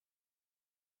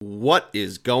What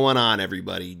is going on,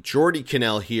 everybody? Jordy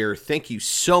Cannell here. Thank you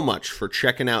so much for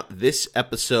checking out this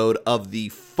episode of the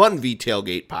Fun V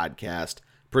Tailgate podcast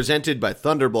presented by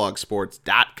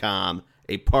ThunderblogSports.com,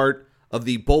 a part of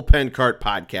the Bullpen Cart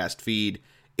podcast feed.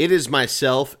 It is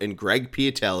myself and Greg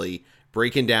Piatelli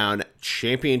breaking down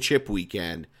championship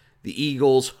weekend, the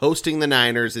Eagles hosting the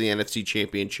Niners in the NFC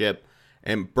Championship,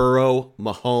 and Burrow,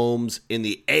 Mahomes in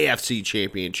the AFC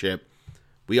Championship.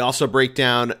 We also break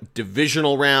down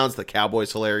divisional rounds, the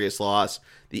Cowboys' hilarious loss,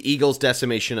 the Eagles'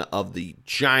 decimation of the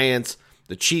Giants,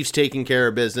 the Chiefs taking care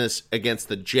of business against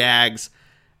the Jags,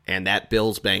 and that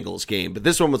Bills-Bengals game. But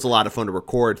this one was a lot of fun to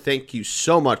record. Thank you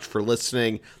so much for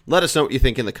listening. Let us know what you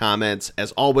think in the comments.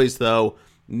 As always, though,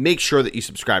 make sure that you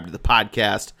subscribe to the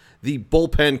podcast, the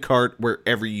Bullpen Cart,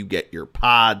 wherever you get your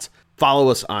pods. Follow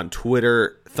us on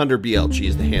Twitter. ThunderBLG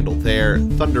is the handle there.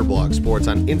 Thunderblog Sports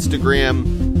on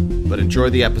Instagram. But enjoy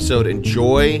the episode.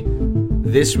 Enjoy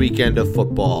this weekend of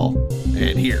football.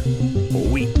 And here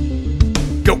we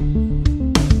go.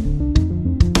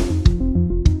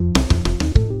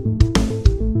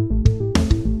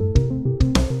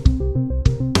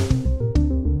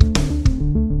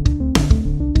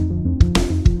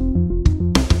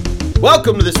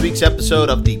 Welcome to this week's episode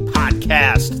of the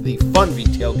podcast, the Fun V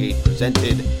Tailgate,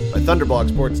 presented by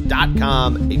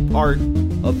ThunderblogSports.com, a part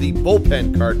of the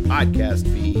Bullpen Cart podcast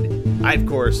feed. I, of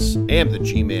course, am the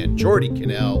G-Man, Jordy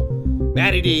Cannell.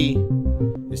 Matty D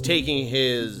is taking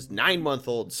his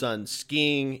 9-month-old son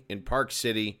skiing in Park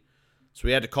City, so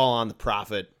we had to call on the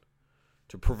Prophet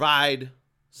to provide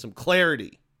some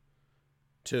clarity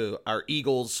to our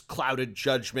Eagles' clouded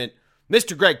judgment.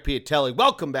 Mr. Greg Piatelli,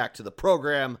 welcome back to the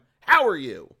program. How are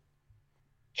you?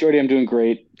 Jordy, I'm doing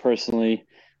great. Personally,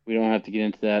 we don't have to get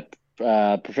into that.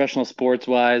 Professional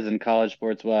sports-wise and college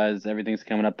sports-wise, everything's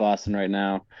coming up Boston right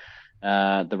now.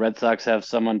 The Red Sox have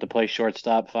someone to play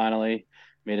shortstop finally,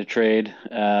 made a trade.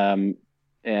 And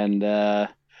the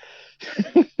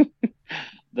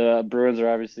Bruins are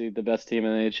obviously the best team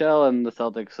in the NHL, and the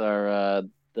Celtics are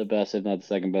the best, if not the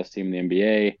second best team in the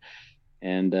NBA.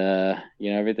 And,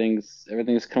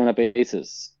 everything's coming up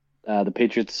aces. The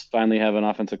Patriots finally have an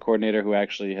offensive coordinator who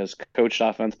actually has coached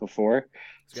offense before.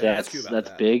 So that's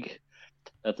big.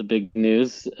 That's a big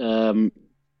news.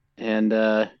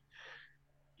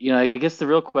 I guess the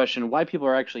real question, why people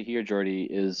are actually here, Jordy,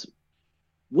 is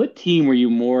what team were you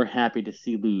more happy to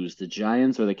see lose, the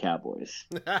Giants or the Cowboys?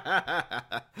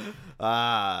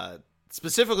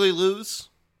 Specifically lose?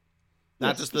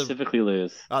 Not just specifically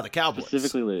lose. Oh, the Cowboys.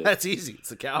 Specifically lose. That's easy. It's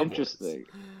the Cowboys.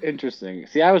 Interesting.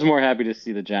 See, I was more happy to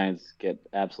see the Giants get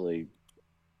absolutely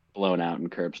blown out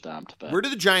and curb stomped. But where do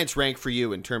the Giants rank for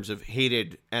you in terms of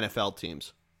hated NFL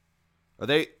teams? Are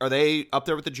they up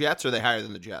there with the Jets, or are they higher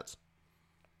than the Jets?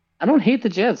 I don't hate the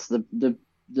Jets.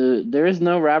 There is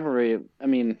no rivalry. I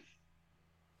mean,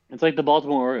 it's like the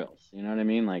Baltimore Orioles. You know what I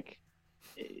mean? Like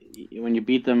when you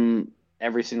beat them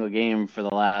every single game for the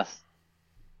last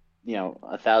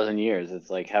 1,000 years,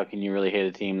 it's like, how can you really hate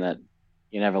a team that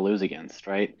you never lose against,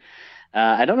 right?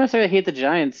 I don't necessarily hate the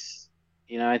Giants.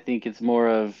 I think it's more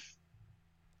of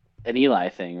an Eli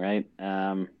thing, right?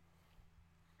 Well,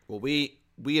 we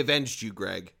avenged you,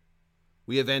 Greg.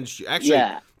 We avenged you. Actually,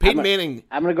 yeah, Peyton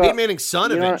Manning's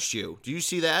son avenged you. Do you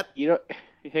see that?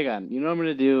 Hang on. You know what I'm going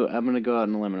to do? I'm going to go out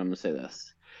on a limb and I'm going to say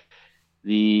this.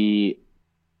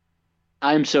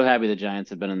 I'm so happy the Giants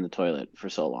have been in the toilet for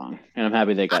so long, and I'm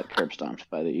happy they got curb stomped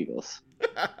by the Eagles.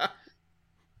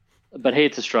 But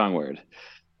hate's a strong word.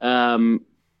 So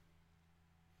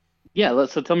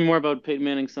tell me more about Peyton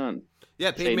Manning's son.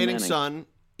 Yeah, Peyton Manning's son,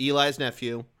 Eli's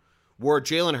nephew, wore a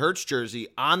Jalen Hurts jersey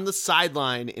on the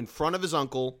sideline in front of his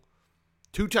uncle,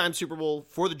 2-time Super Bowl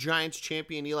for the Giants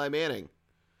champion Eli Manning.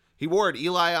 He wore it,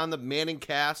 Eli, on the Manning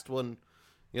cast when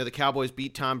the Cowboys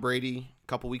beat Tom Brady a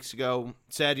couple weeks ago.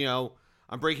 Said,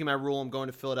 I'm breaking my rule. I'm going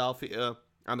to Philadelphia.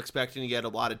 I'm expecting to get a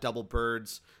lot of double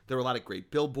birds. There were a lot of great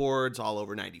billboards all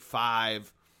over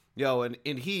 95. And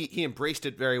he embraced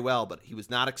it very well, but he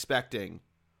was not expecting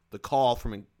the call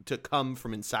to come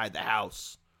from inside the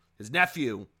house. His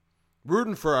nephew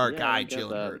rooting for our guy,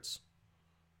 Jalen Hurts.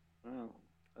 Well,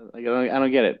 I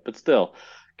don't get it, but still,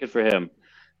 good for him.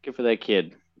 Good for that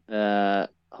kid.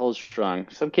 Hold strong.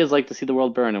 Some kids like to see the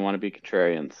world burn and want to be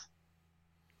contrarians.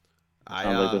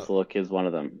 Sounds like this little kid's one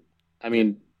of them. I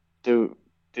mean, did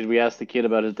we ask the kid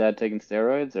about his dad taking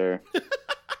steroids, or?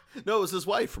 No, it was his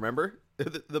wife. Remember,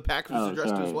 the package was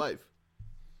addressed to his wife.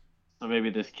 So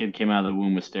maybe this kid came out of the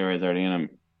womb with steroids already in him.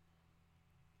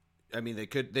 I mean,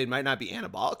 they might not be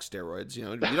anabolic steroids. We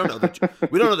don't know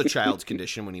we don't know the child's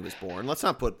condition when he was born. Let's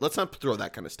not throw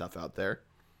that kind of stuff out there.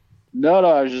 No,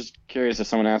 I was just curious if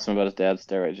someone asked him about his dad's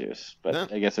steroid use, Yeah.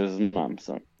 but I guess it was his mom.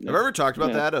 So I've yeah, ever talked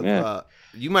about yeah, that. yeah.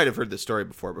 You might have heard this story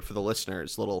before, but for the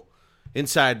listeners, little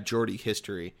inside Geordie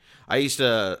history. I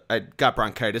got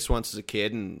bronchitis once as a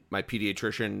kid, and my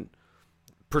pediatrician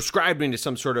prescribed me to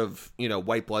some sort of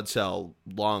white blood cell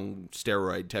long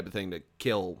steroid type of thing to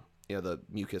kill the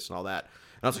mucus and all that.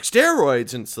 And I was like,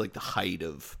 steroids, and it's like the height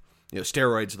of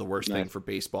steroids are the worst thing for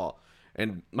baseball.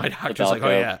 And my doctor's like, oh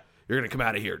yeah, you're gonna come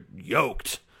out of here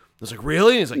yoked. I was like,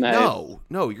 really? And he's like, no,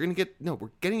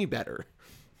 we're getting you better.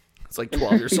 It's like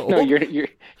 12 years old. No, you're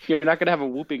not gonna have a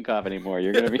whooping cough anymore.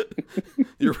 You're gonna be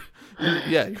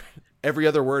every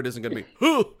other word isn't gonna be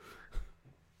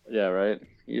yeah, right.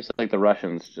 You're just like the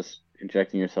Russians, just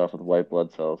injecting yourself with white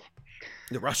blood cells.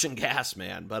 The Russian gas,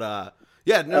 man. But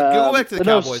go back to the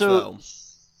Cowboys though.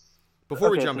 Before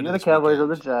we jump into the Cowboys or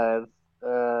the Giants.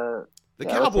 The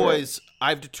Cowboys,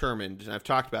 I've determined, and I've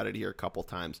talked about it here a couple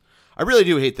times. I really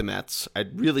do hate the Mets. I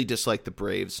really dislike the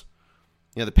Braves.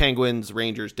 The Penguins,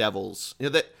 Rangers, Devils.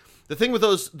 The thing with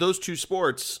those two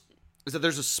sports is that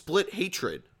there's a split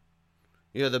hatred.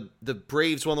 The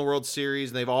Braves won the World Series,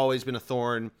 and they've always been a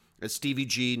thorn, as Stevie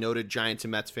G, noted Giants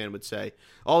and Mets fan, would say.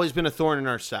 Always been a thorn in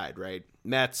our side, right?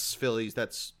 Mets, Phillies,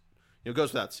 that's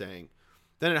goes without saying.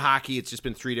 Then in hockey, it's just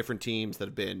been three different teams that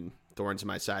have been thorns in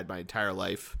my side my entire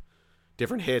life.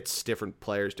 Different hits, different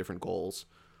players, different goals.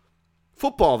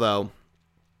 Football, though,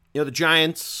 the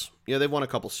Giants, they've won a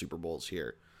couple Super Bowls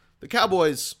here. The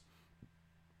Cowboys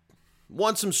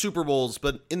won some Super Bowls,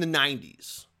 but in the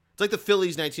 90s. It's like the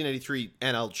Phillies 1993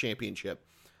 NL Championship.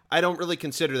 I don't really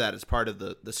consider that as part of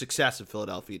the success of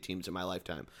Philadelphia teams in my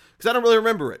lifetime, because I don't really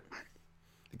remember it.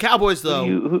 The Cowboys,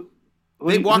 though,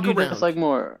 they walk around. Who do you dislike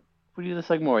more? Who do you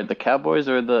dislike more, the Cowboys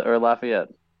or Lafayette?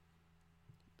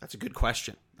 That's a good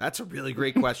question. That's a really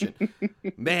great question.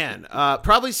 Man,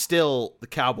 probably still the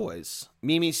Cowboys.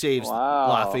 Mimi saves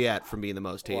Lafayette from being the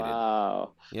most hated.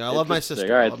 Wow. I love my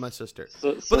sister. Right. I love my sister.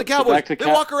 But the Cowboys, they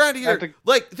walk around here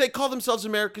like they call themselves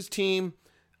America's team.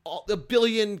 A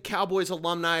billion Cowboys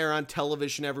alumni are on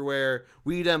television everywhere.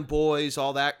 We them boys,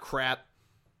 all that crap.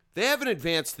 They haven't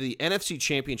advanced to the NFC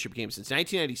Championship game since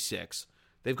 1996.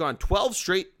 They've gone 12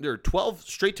 straight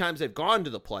times they've gone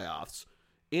to the playoffs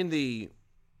in the...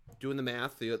 Doing the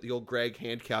math, the old Greg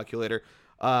hand calculator.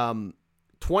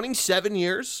 27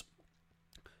 years,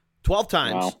 12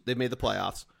 times they've made the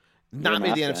playoffs. Not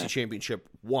made the NFC Championship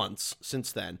once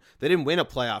since then. They didn't win a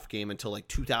playoff game until like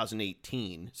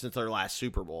 2018, since their last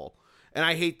Super Bowl. And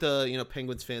I hate the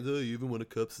Penguins fans. Oh, you haven't won a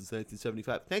cup since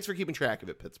 1975. Thanks for keeping track of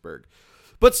it, Pittsburgh.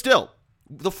 But still,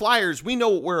 the Flyers, we know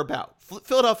what we're about.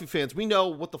 Philadelphia fans, we know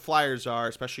what the Flyers are,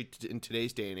 especially in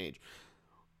today's day and age.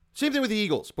 Same thing with the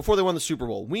Eagles before they won the Super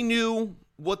Bowl. We knew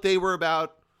what they were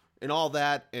about and all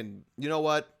that, and you know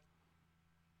what?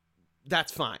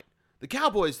 That's fine. The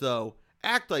Cowboys, though,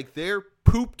 act like their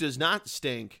poop does not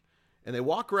stink, and they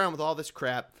walk around with all this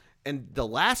crap, and the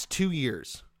last 2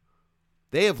 years,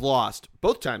 they have lost,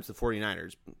 both times the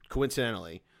 49ers,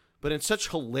 coincidentally, but in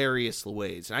such hilarious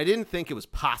ways. And I didn't think it was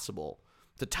possible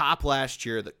to top last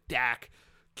year, the Dak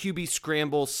QB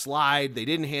scramble, slide, they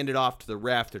didn't hand it off to the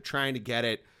ref, they're trying to get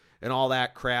it, and all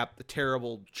that crap, the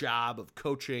terrible job of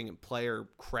coaching and player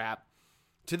crap.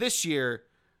 To this year,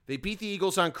 they beat the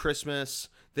Eagles on Christmas.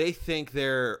 They think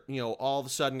they're, all of a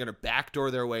sudden going to backdoor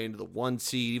their way into the 1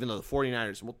 seed, even though the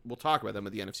 49ers, we'll talk about them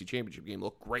at the NFC Championship game,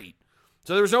 look great.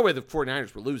 So there was no way the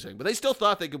 49ers were losing, but they still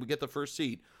thought they could get the first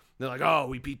seed. And they're like, oh,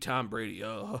 we beat Tom Brady.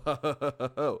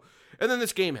 Oh. And then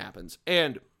this game happens,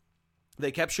 and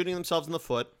they kept shooting themselves in the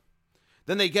foot.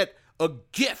 Then they get a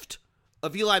gift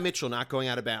of Eli Mitchell not going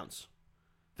out of bounds.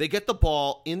 They get the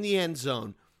ball in the end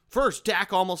zone. First,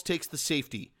 Dak almost takes the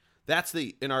safety. That's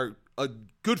a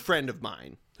good friend of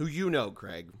mine, who you know,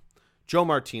 Greg, Joe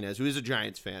Martinez, who is a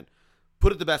Giants fan,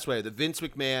 put it the best way. The Vince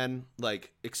McMahon,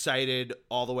 excited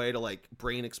all the way to,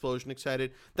 brain explosion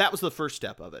excited. That was the first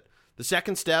step of it. The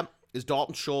second step is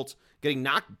Dalton Schultz getting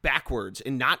knocked backwards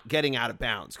and not getting out of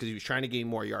bounds because he was trying to gain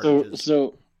more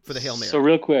yardages for the Hail Mary. So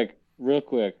real quick,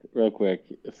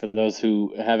 for those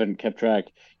who haven't kept track,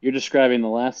 you're describing the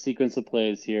last sequence of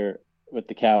plays here with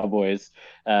the Cowboys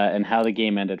and how the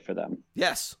game ended for them.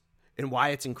 Yes, and why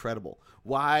it's incredible.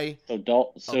 Why?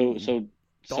 Dalton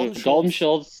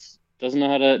Schultz doesn't know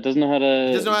how to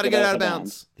get out of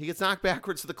bounds. He gets knocked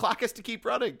backwards, so the clock has to keep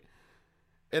running.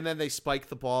 And then they spike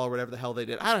the ball or whatever the hell they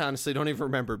did. I honestly don't even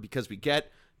remember, because we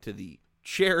get to the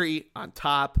cherry on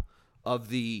top of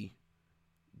the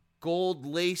gold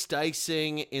laced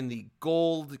icing in the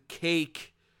gold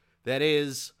cake that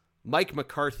is Mike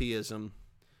McCarthyism.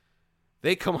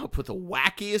 They come up with the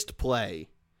wackiest play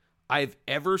I've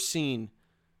ever seen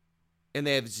and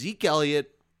they have Zeke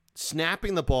Elliott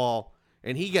snapping the ball,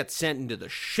 and he gets sent into the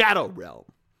shadow realm.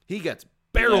 He gets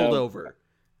barreled over.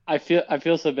 I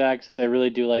feel so bad because I really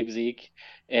do like Zeke,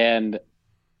 and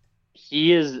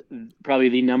he is probably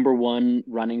the number one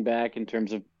running back in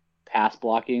terms of pass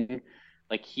blocking.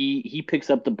 Like he picks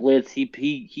up the blitz. He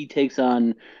takes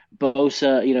on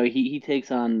Bosa. He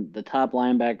takes on the top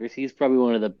linebackers. He's probably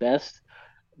one of the best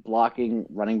blocking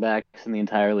running backs in the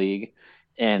entire league.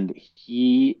 And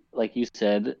he, like you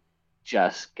said,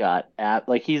 just got at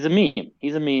like he's a meme.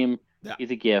 He's a meme. Yeah.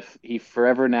 He's a GIF. He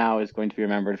forever now is going to be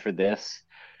remembered for this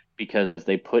because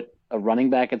they put a running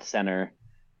back at center.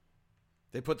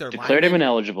 They put their declared him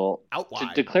ineligible. Out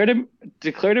wide. Declared him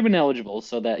ineligible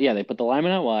so that they put the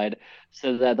lineman out wide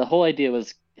so that the whole idea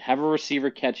was have a receiver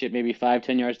catch it maybe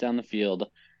 5-10 yards down the field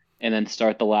and then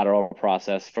start the lateral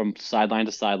process from sideline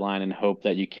to sideline and hope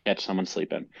that you catch someone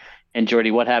sleeping. And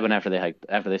Jordy, what happened after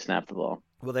they snapped the ball?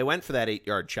 Well, they went for that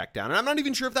 8-yard check down, and I'm not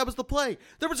even sure if that was the play.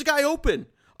 There was a guy open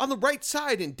on the right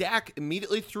side, and Dak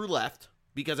immediately threw left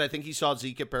because I think he saw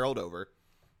Zeke get barreled over,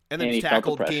 and then he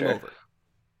tackled, game over.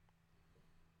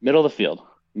 Middle of the field.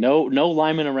 No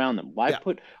linemen around them. Why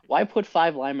put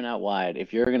 5 linemen out wide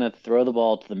if you're going to throw the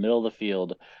ball to the middle of the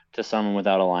field to someone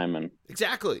without a lineman?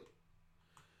 Exactly.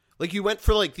 Like you went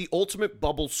for like the ultimate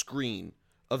bubble screen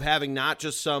of having not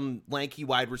just some lanky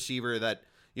wide receiver that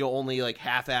only like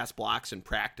half-ass blocks in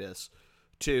practice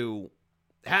to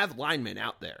have linemen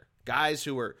out there. Guys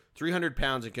who are 300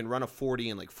 pounds and can run a 40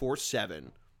 in like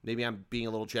 4.7. Maybe I'm being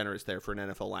a little generous there for an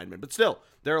NFL lineman. But still,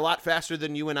 they're a lot faster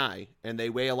than you and I, and they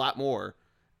weigh a lot more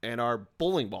and are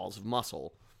bowling balls of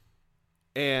muscle.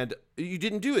 And you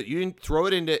didn't do it. You didn't throw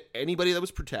it into anybody that was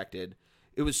protected.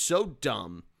 It was so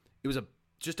dumb. It was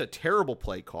just a terrible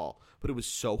play call, but it was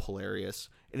so hilarious,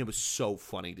 and it was so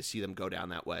funny to see them go down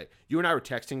that way. You and I were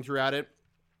texting throughout it.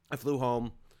 I flew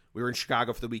home. We were in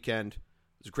Chicago for the weekend. It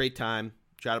was a great time.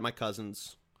 Shout out my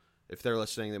cousins. If they're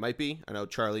listening, they might be. I know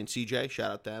Charlie and CJ.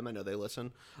 Shout out them. I know they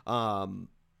listen.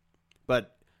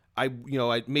 But I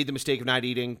made the mistake of not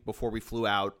eating before we flew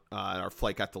out. Our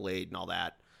flight got delayed and all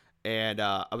that. And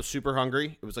I was super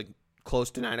hungry. It was like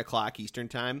close to 9 o'clock Eastern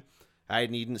time. I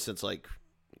hadn't eaten since like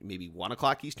maybe 1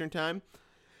 o'clock Eastern time.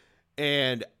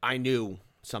 And I knew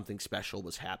something special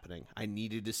was happening. I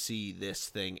needed to see this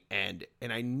thing end.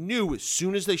 And I knew as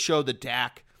soon as they showed the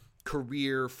Dak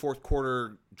career fourth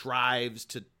quarter drives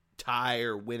to tie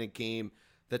or win a game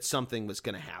that something was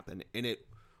going to happen. And it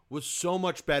was so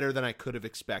much better than I could have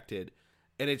expected.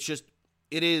 And it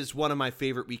is one of my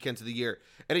favorite weekends of the year.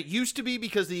 And it used to be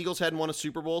because the Eagles hadn't won a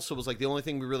Super Bowl, so it was like the only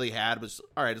thing we really had was,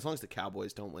 all right, as long as the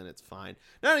Cowboys don't win, it's fine.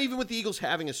 Not even with the Eagles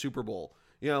having a Super Bowl.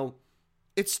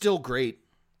 It's still great.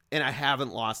 And I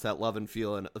haven't lost that love and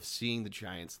feeling of seeing the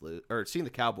Giants lose, or seeing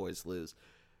the Cowboys lose.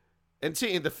 And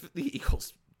seeing the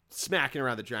Eagles smacking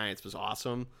around the Giants was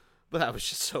awesome. But that was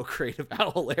just so great of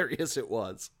how hilarious it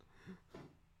was.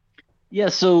 Yeah,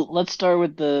 so let's start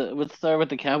with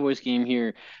the Cowboys game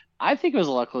here. I think it was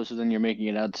a lot closer than you're making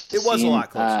it out to It was a lot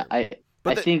closer.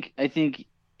 I think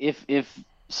if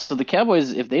the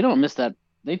Cowboys, if they don't miss that,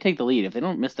 they take the lead. If they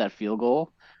don't miss that field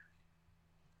goal,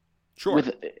 sure.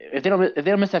 If they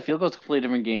don't miss that field goal, it's a completely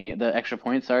different game. The extra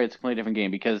point, sorry, it's a completely different game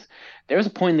because there was a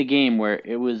point in the game where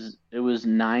it was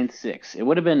 9-6. It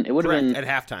would have been at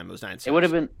halftime. It was 9-6. It would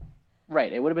have been.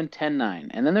 Right, it would have been 10-9.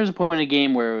 And then there's a point in the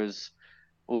game where it was,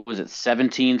 what was it,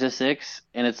 17-6?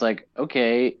 And it's like,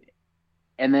 okay.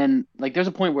 And then, like, there's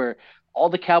a point where all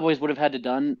the Cowboys would have had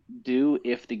to do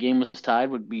if the game was tied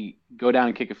would be go down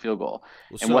and kick a field goal.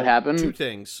 Well, and what happened? Two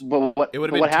things. But what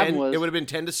happened was... It would have been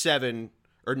 10-7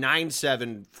 or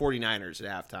 9-7 49ers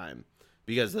at halftime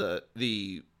because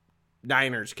the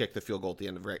Niners kicked the field goal at the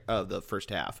end of the first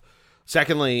half.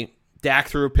 Secondly, Dak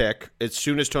threw a pick as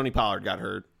soon as Tony Pollard got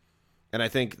hurt. And I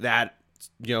think that,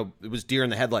 it was deer in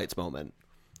the headlights moment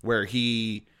where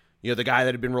he, the guy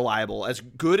that had been reliable, as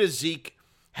good as Zeke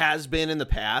has been in the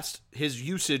past, his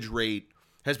usage rate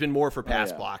has been more for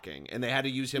pass blocking. And they had to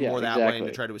use him more that way and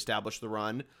to try to establish the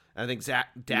run. And I think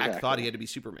Dak thought he had to be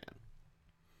Superman.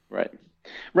 Right.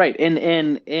 Right. And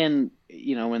when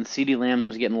CeeDee Lamb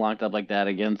was getting locked up like that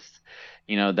against,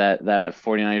 that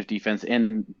 49ers defense,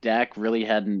 and Dak really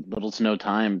had little to no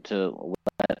time to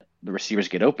let the receivers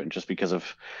get open just because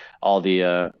of all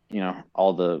the how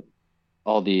good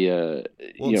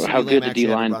the D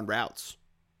line run routes.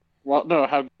 Well, no,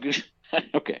 how good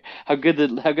how good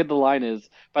the line is.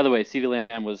 By the way, CeeDee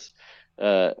Lamb was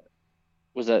that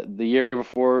the year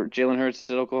before Jalen Hurts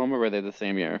at Oklahoma, or were they the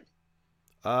same year?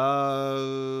 That's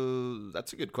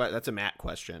a good question. That's a Matt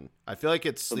question. I feel like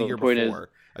it's the year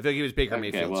before. I feel like he was Baker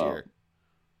Mayfield's year.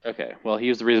 Okay, well, he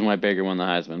was the reason why Baker won the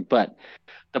Heisman. But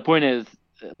the point is,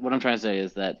 what I'm trying to say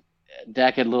is that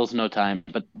Dak had little to no time,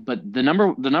 but the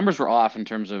numbers were off in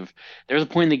terms of there was a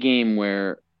point in the game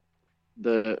where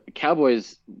the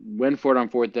Cowboys went for it on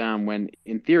fourth down when,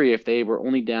 in theory, if they were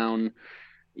only down,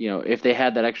 if they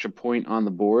had that extra point on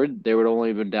the board, they would only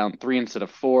have been down three instead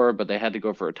of four, but they had to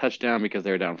go for a touchdown because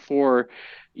they were down four.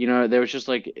 There was just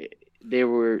like they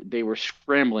were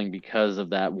scrambling because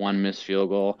of that one missed field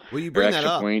goal Well, you or bring that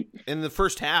extra up. point. In the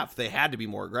first half, they had to be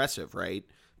more aggressive, right?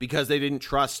 Because they didn't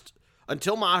trust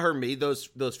until Maher made those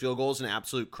field goals in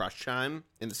absolute crunch time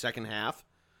in the second half.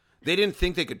 They didn't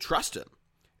think they could trust him,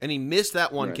 and he missed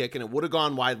that one Right. kick, and it would have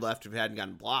gone wide left if it hadn't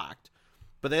gotten blocked.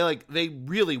 But they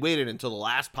really waited until the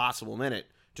last possible minute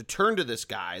to turn to this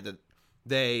guy that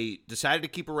they decided to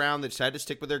keep around. They decided to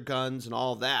stick with their guns and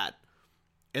all of that.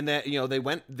 And that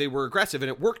they were aggressive, and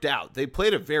it worked out. They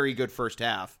played a very good first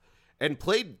half and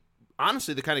played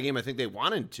honestly the kind of game I think they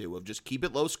wanted to, of just keep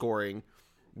it low scoring,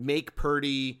 make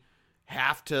Purdy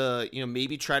have to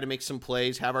maybe try to make some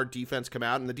plays, have our defense come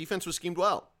out, and the defense was schemed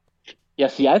well. Yeah,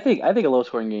 see, I think a low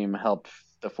scoring game helped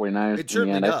the 49ers It in the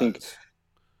certainly end. I think does.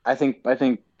 I think I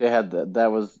think they had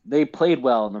they played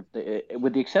well, and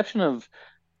with the exception of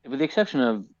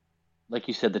like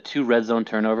you said, the two red zone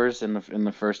turnovers in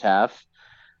the first half.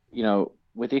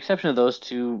 With the exception of those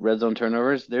two red zone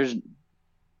turnovers,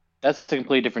 that's a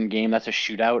completely different game. That's a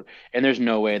shootout, and there's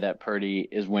no way that Purdy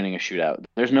is winning a shootout.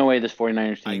 There's no way this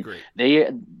 49ers I team, agree.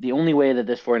 the only way that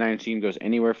this 49ers team goes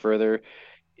anywhere further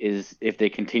is if they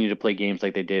continue to play games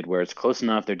like they did, where it's close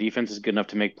enough, their defense is good enough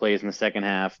to make plays in the second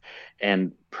half,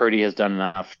 and Purdy has done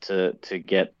enough to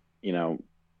get,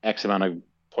 X amount of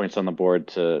points on the board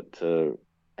to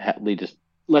lead just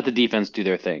let the defense do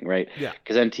their thing, right? Yeah.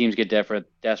 Because then teams get desperate,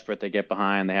 they get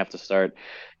behind, they have to start,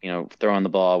 throwing the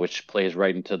ball, which plays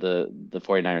right into the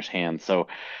 49ers' hands. So,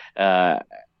 uh,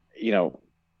 you know,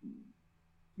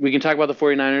 we can talk about the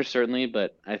 49ers certainly,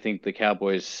 but I think the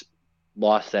Cowboys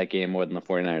lost that game more than the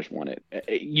 49ers won it.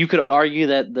 You could argue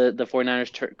that the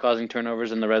 49ers causing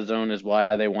turnovers in the red zone is why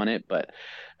they won it, but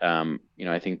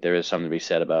I think there is something to be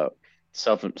said about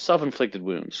self-inflicted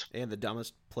wounds. And the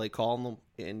dumbest play call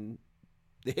in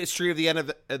the history of the end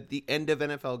of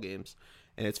NFL games,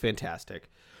 and it's fantastic.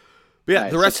 But yeah, All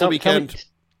right, the so rest of the weekend.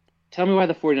 tell me why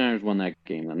the 49ers won that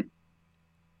game then.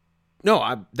 No,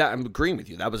 I'm agreeing with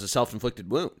you. That was a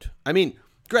self-inflicted wound. I mean,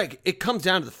 Greg, it comes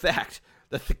down to the fact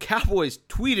that the Cowboys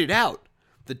tweeted out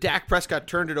that Dak Prescott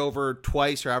turned it over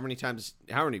twice, or how many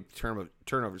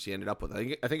turnovers he ended up with.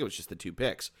 I think it was just the two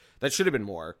picks. That should have been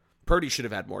more. Purdy should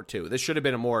have had more too. This should have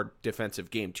been a more defensive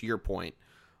game, to your point,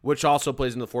 which also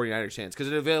plays into the 49ers' hands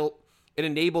because it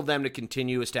enabled them to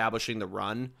continue establishing the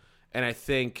run. And I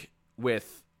think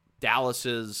with Dallas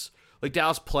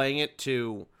playing it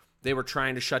to, they were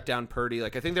trying to shut down Purdy.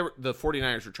 Like, I think the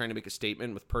 49ers were trying to make a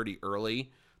statement with Purdy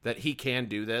early that he can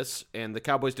do this, and the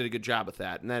Cowboys did a good job with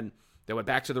that. And then they went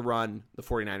back to the run, the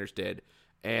 49ers did,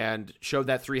 and showed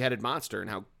that three-headed monster and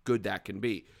how good that can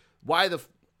be.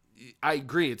 I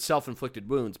agree, it's self-inflicted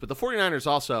wounds, but the 49ers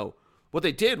also, what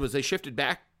they did was they shifted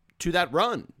back to that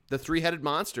run, the three-headed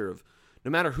monster of no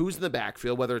matter who's in the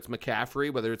backfield, whether it's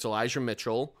McCaffrey, whether it's Elijah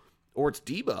Mitchell, or it's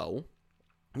Debo,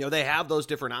 they have those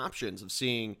different options of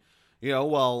seeing,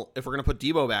 well, if we're going to put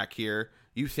Debo back here,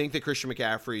 you think that Christian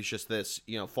McCaffrey is just this,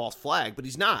 false flag, but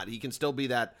he's not. He can still be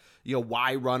that,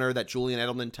 Y runner, that Julian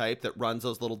Edelman type that runs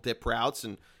those little dip routes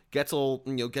and gets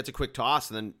a quick toss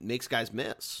and then makes guys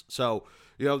miss. So,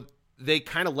 they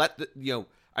kind of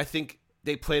I think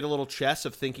they played a little chess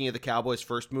of thinking of the Cowboys'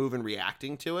 first move and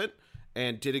reacting to it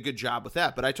and did a good job with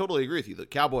that. But I totally agree with you. The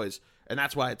Cowboys, and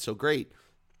that's why it's so great,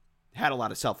 had a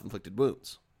lot of self-inflicted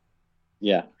wounds.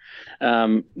 Yeah.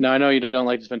 Now I know you don't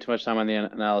like to spend too much time on the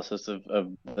analysis of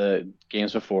the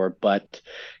games before, but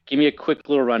give me a quick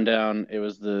little rundown. It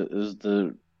was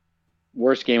the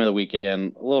worst game of the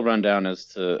weekend. A little rundown as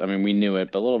to, I mean, we knew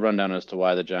it, but a little rundown as to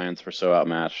why the Giants were so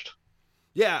outmatched.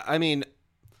 Yeah, I mean,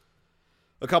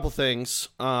 a couple things.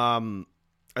 I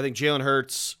think Jalen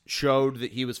Hurts showed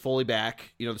that he was fully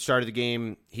back. The start of the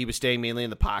game, he was staying mainly in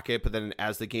the pocket, but then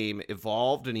as the game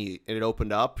evolved and it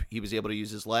opened up, he was able to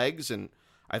use his legs, and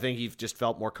I think he just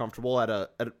felt more comfortable at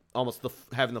almost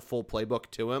having the full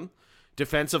playbook to him.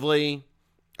 Defensively,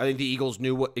 I think the Eagles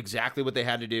knew exactly what they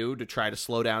had to do to try to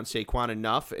slow down Saquon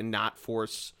enough and not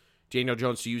force Daniel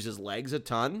Jones to use his legs a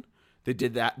ton. They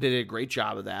did that. They did a great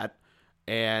job of that.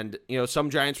 And, some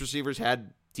Giants receivers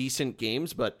had decent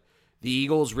games, but the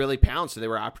Eagles really pounced and they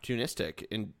were opportunistic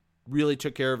and really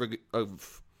took care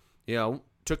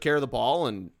took care of the ball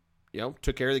and,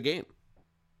 took care of the game.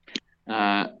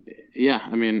 Yeah,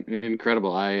 I mean,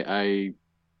 incredible. I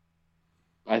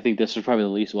I think this was probably the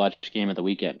least watched game of the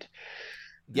weekend.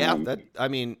 Yeah,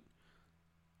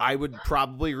 I would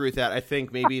probably agree with that. I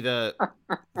think maybe the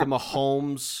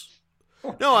Mahomes.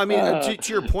 No, I mean uh,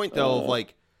 to your point though of uh,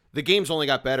 like the games only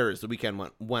got better as the weekend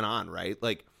went on, right?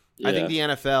 Like I think yeah,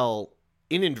 the NFL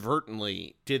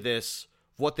inadvertently did this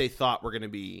what they thought were going to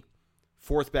be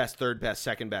fourth best, third best,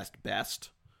 second best, best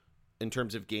in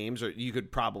terms of games, or you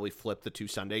could probably flip the two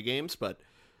Sunday games, but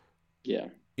yeah.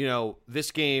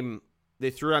 this game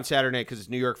they threw it on Saturday because it's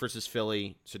New York versus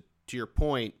Philly. So to your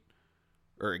point,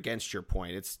 or against your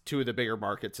point, it's two of the bigger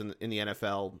markets in the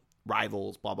NFL,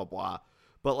 rivals, blah blah blah.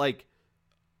 But like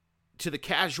to the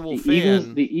casual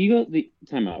fan, The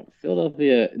timeout.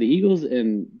 Philadelphia, the Eagles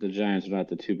and the Giants are not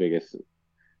the two biggest.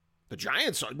 the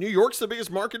Giants, New York's the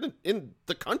biggest market in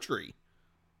the country.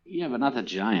 Yeah, but not the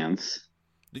Giants.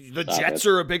 The Stop Jets it.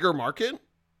 are a bigger market.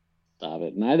 Stop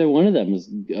it. Neither one of them is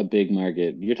a big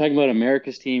market. You're talking about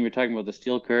America's team. You're talking about the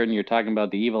Steel Curtain. You're talking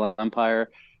about the Evil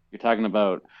Empire. You're talking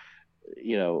about,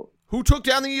 you know, Who took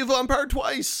down the evil empire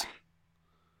twice?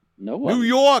 no New one.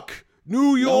 York,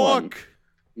 New No one. York.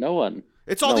 No one.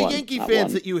 It's all No the one. Yankee Not fans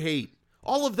one. that you hate.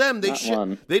 All of them. Not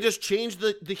one. They just changed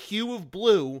the hue of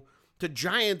blue to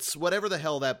Giants, whatever the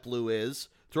hell that blue is.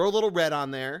 Throw a little red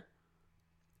on there.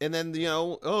 And then,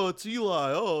 oh, it's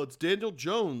Eli. Oh, it's Daniel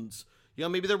Jones.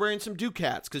 Maybe they're wearing some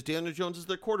Ducats because Daniel Jones is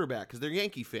their quarterback because they're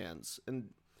Yankee fans. And,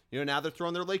 now they're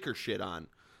throwing their Lakers shit on.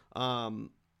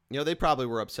 They probably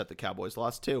were upset the Cowboys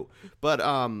lost too. But,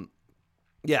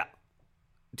 yeah,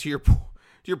 to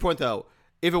your point, though,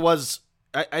 if it was,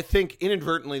 I think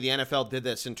inadvertently the NFL did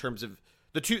this in terms of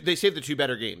they saved the two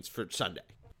better games for Sunday.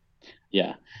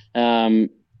 Yeah.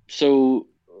 So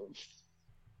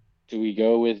do we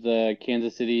go with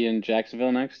Kansas City and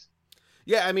Jacksonville next?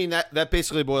 Yeah, I mean, that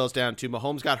basically boils down to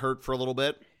Mahomes got hurt for a little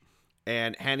bit,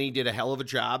 and Henne did a hell of a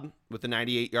job with the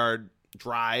 98-yard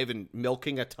drive and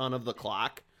milking a ton of the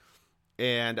clock.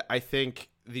 And I think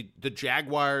the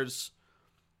Jaguars,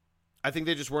 I think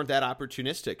they just weren't that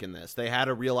opportunistic in this. They had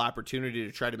a real opportunity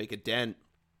to try to make a dent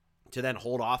to then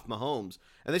hold off Mahomes.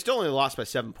 And they still only lost by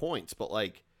 7 points, but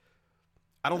like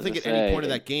I don't think at any point of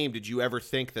that game did you ever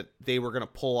think that they were going to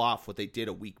pull off what they did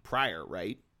a week prior,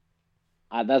 right?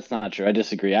 That's not true. I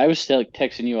disagree. I was still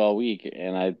texting you all week,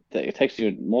 and I texted you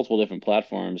on multiple different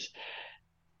platforms.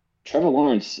 Trevor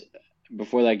Lawrence,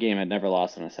 before that game, had never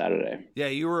lost on a Saturday. Yeah,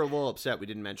 you were a little upset we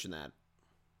didn't mention that.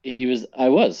 He was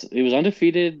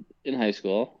undefeated in high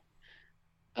school.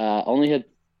 Only had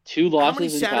two How many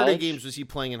losses in Saturday college. games was he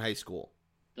playing in high school?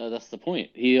 That's the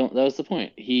point. That was the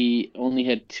point. He only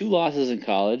had two losses in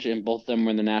college, and both of them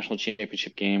were in the national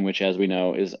championship game, which, as we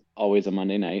know, is always a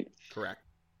Monday night. Correct.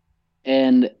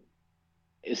 And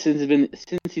since he's been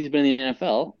in the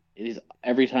NFL,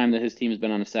 every time that his team has been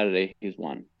on a Saturday, he's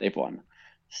won. They've won.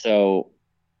 So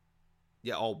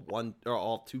yeah,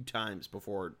 all two times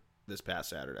before this past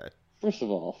Saturday. first of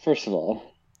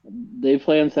all, they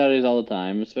play on Saturdays all the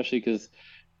time, especially because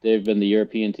they've been the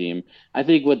European team. I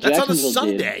think what That's Jacksonville on a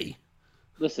Sunday. did.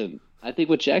 Listen, I think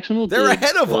what Jacksonville They're did.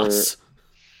 ahead of us.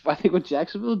 I think what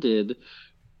Jacksonville did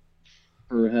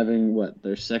for having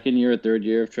their second year or third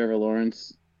year of Trevor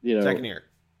Lawrence, second year,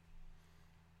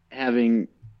 having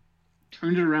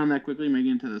turned it around that quickly,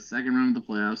 making it to the second round of the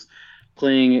playoffs,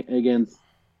 playing against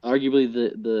arguably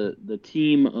the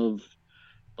team of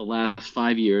the last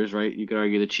 5 years, right? You could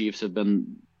argue the Chiefs have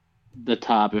been the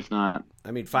top, if not.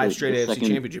 I mean, five straight AFC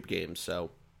Championship games. So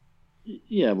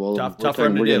yeah, well, tough for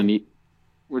him to do.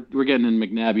 We're getting in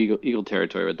McNabb Eagle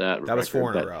territory with that. That was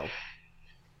 4 in a row.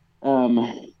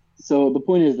 So the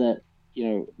point is that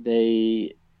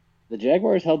the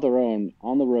Jaguars held their own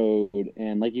on the road,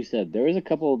 and like you said, there was a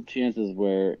couple of chances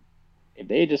where if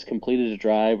they just completed a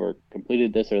drive or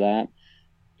completed this or that,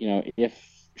 if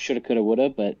shoulda, coulda, woulda,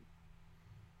 but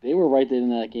they were right there in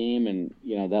that game, and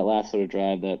that last sort of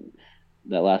drive, that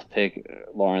last pick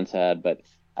Lawrence had, but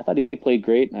I thought he played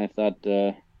great, and I thought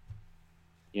the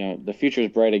future is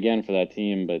bright again for that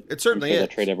team. But it certainly is.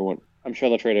 I'm sure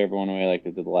they'll trade everyone away like they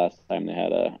did the last time they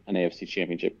had an AFC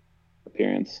Championship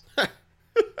appearance.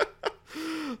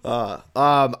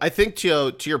 I think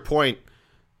to your point,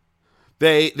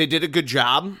 they did a good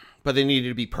job, but they needed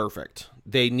to be perfect.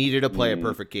 They needed to play a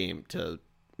perfect game to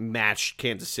match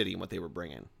Kansas City and what they were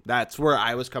bringing. That's where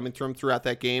I was coming from throughout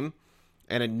that game,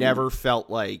 and it never felt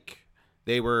like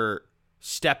they were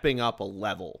stepping up a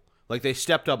level. Like they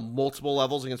stepped up multiple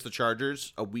levels against the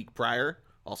Chargers a week prior,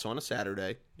 also on a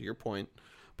Saturday, to your point.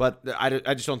 But I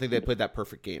just don't think they played that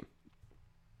perfect game.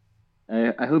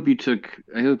 I hope you took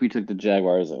the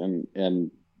Jaguars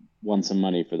and won some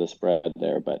money for the spread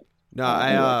there, but no,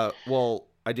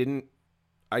 I didn't.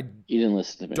 I You didn't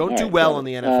listen to me. don't All do right, well got in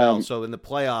it. the NFL, so in the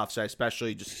playoffs, I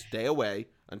especially just stay away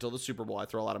until the Super Bowl. I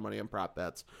throw a lot of money on prop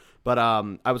bets. But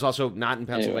I was also not in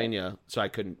Anyway, Pennsylvania, so I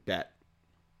couldn't bet.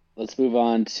 let's move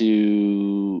on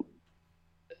to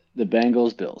the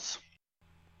Bengals Bills.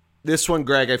 This one,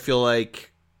 Greg, I feel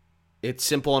like it's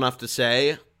simple enough to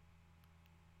say.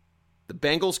 The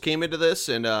Bengals came into this,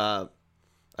 and I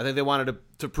think they wanted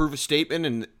to prove a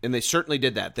statement, and they certainly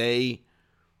did that. They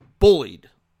bullied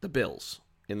the Bills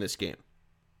in this game.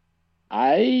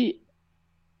 I,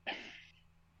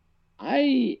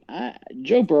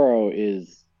 Joe Burrow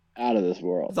is out of this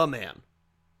world. The man.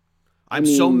 I I'm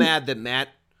so mean, mad that Matt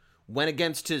went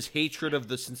against his hatred of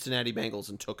the Cincinnati Bengals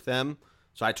and took them.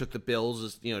 So I took the Bills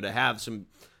as, to have some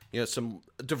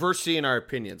diversity in our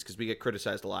opinions, because we get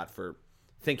criticized a lot for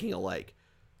thinking alike.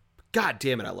 God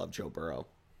damn it, I love Joe Burrow.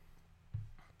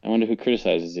 I wonder who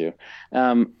criticizes you.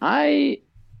 I,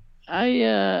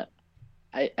 I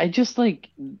just like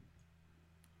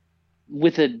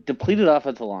with a depleted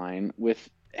offensive line, with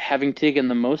having taken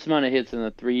the most amount of hits in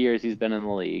the 3 years he's been in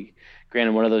the league.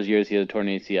 Granted, one of those years he had a torn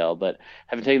ACL, but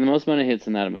having taken the most amount of hits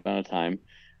in that amount of time,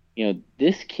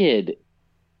 this kid,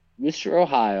 Mr.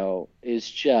 Ohio, is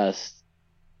just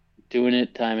doing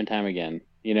it time and time again.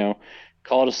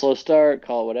 Call it a slow start,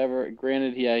 call it whatever.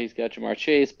 Granted, yeah, he's got Jamar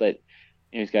Chase, but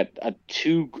he's got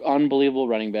two unbelievable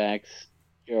running backs,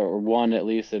 or one at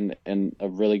least, and a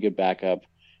really good backup.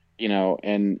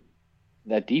 And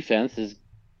that defense is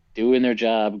doing their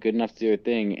job, good enough to do their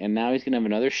thing. And now he's gonna have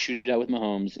another shootout with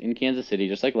Mahomes in Kansas City,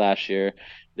 just like last year.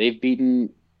 They've beaten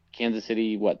Kansas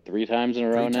City what, 3 times in a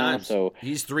row Three now. times. So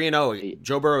He's 3-0.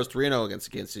 Joe Burrow is 3-0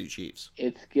 against the Kansas City Chiefs.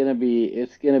 it's gonna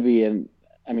be an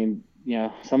I mean,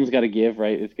 someone's got to give,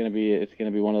 right? It's gonna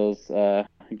be one of those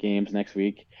games next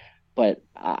week. But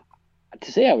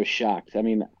to say I was shocked, I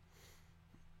mean,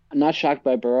 I'm not shocked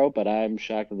by Burrow, but I'm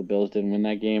shocked that the Bills didn't win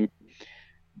that game.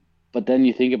 But then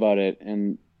you think about it,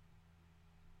 and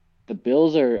the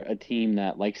Bills are a team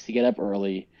that likes to get up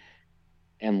early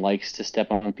and likes to step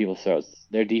on people's throats.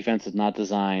 Their defense is not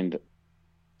designed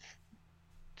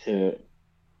to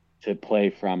play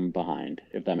from behind,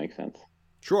 if that makes sense.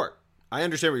 Sure. I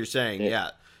understand what you're saying.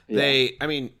 Yeah. Yeah. I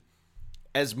mean,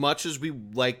 as much as we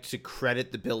like to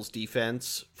credit the Bills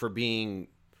defense for being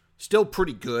still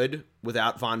pretty good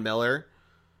without Von Miller,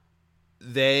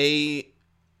 they,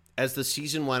 as the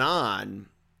season went on,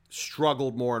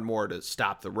 struggled more and more to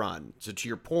stop the run. So to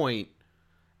your point,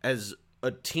 as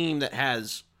a team that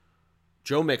has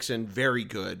Joe Mixon, very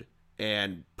good,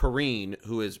 and Perrine,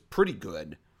 who is pretty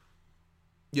good,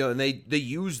 and they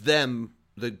used them,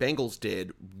 the Bengals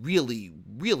did, really,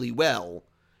 really well.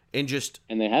 And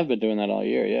they have been doing that all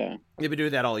year, yeah. They've been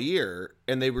doing that all year,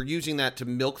 and they were using that to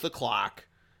milk the clock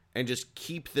and just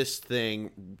keep this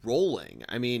thing rolling.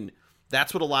 I mean,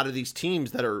 that's what a lot of these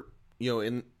teams that are,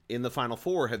 in the Final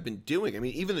Four have been doing. I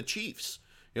mean, even the Chiefs.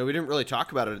 We didn't really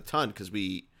talk about it a ton because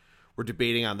we were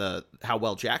debating on how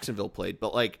well Jacksonville played,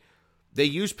 but they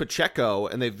used Pacheco,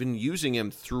 and they've been using him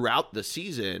throughout the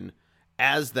season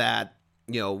as that,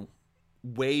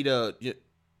 way to.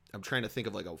 I'm trying to think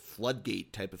of a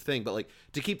floodgate type of thing, but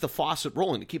to keep the faucet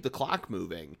rolling, to keep the clock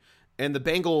moving. And the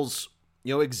Bengals,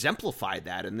 exemplified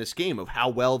that in this game of how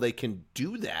well they can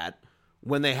do that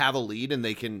when they have a lead, and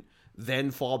they can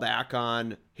then fall back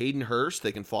on Hayden Hurst.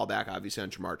 They can fall back, obviously, on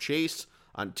Jamar Chase,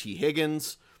 on T.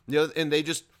 Higgins, and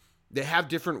they have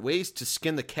different ways to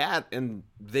skin the cat, and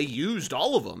they used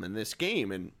all of them in this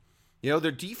game. And,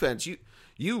 their defense,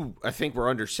 you I think were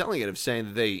underselling it of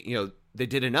saying that they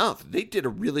did enough. They did a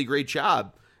really great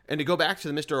job. And to go back to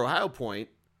the Mr. Ohio point,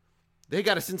 they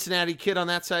got a Cincinnati kid on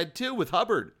that side too with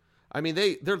Hubbard. I mean,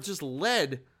 they're just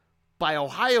led by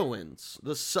Ohioans,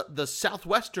 the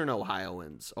southwestern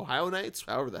Ohioans, Ohio Knights,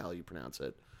 however the hell you pronounce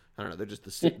it. I don't know. They're just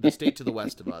the state to the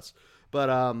west of us. But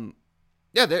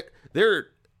yeah, they're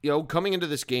coming into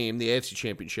this game, the AFC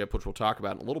Championship, which we'll talk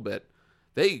about in a little bit.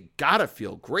 They gotta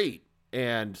feel great.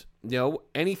 And,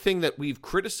 anything that we've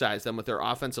criticized them with their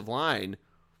offensive line,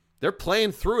 they're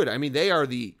playing through it. I mean, they are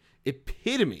the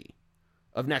epitome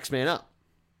of next man up.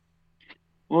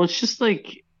 Well, it's just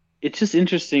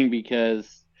interesting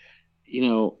because,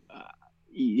 you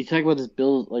talk about this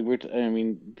Bills,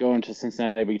 going to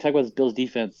Cincinnati, but you talk about this Bills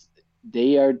defense.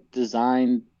 They are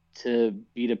designed to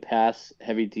beat a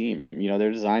pass-heavy team.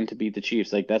 They're designed to beat the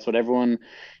Chiefs. That's what everyone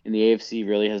in the AFC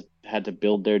really has had to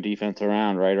build their defense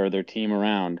around, right, or their team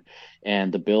around.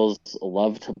 And the Bills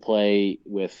love to play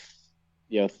with,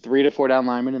 3 to 4 down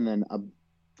linemen and then a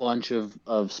bunch of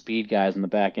speed guys in the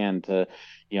back end to,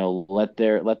 let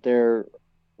their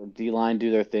D line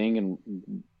do their thing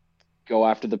and go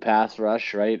after the pass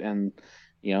rush, right? And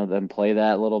then play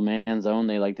that little man zone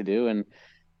they like to do. And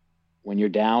when you're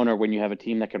down or when you have a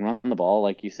team that can run the ball,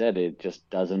 like you said, it just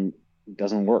doesn't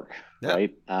work, Yeah.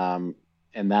 right?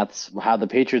 And that's how the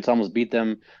Patriots almost beat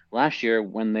them last year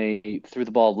when they threw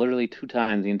the ball literally 2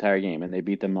 times the entire game, and they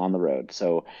beat them on the road.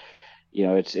 So,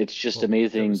 it's just Well, there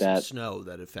amazing was some that snow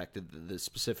that affected the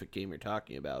specific game you're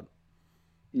talking about.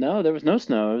 no, there was no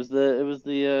snow. It was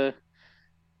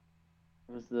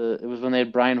when they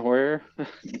had Brian Hoyer,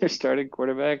 their starting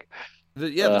quarterback.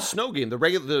 The Uh, snow game, the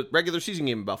regular season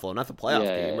game in Buffalo, not the playoff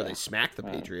yeah, yeah, game where they yeah. smacked the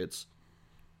Uh, Patriots.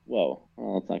 Whoa,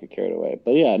 well, let's not get carried away.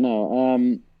 But yeah,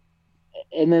 no.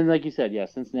 And then like you said, yeah,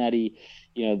 Cincinnati,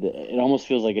 it almost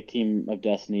feels like a team of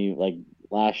destiny. Like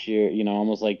last year,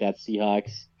 almost like that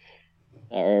Seahawks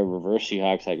or reverse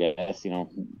Seahawks, I guess.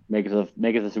 Make it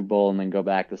to the Super Bowl and then go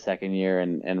back the second year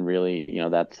and really,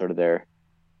 that's sort of their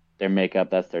makeup.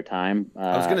 That's their time.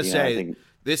 I was gonna I say think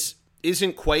this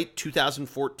isn't quite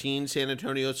 2014 San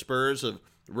Antonio Spurs of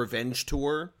revenge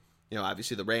tour.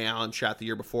 Obviously the Ray Allen shot the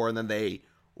year before, and then they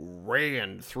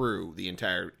ran through the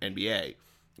entire NBA.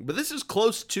 But this is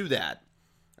close to that.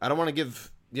 I don't want to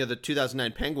give the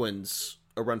 2009 Penguins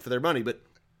a run for their money, but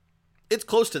it's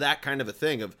close to that kind of a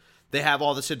thing of they have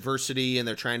all this adversity and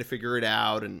they're trying to figure it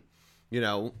out, and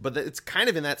but it's kind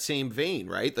of in that same vein,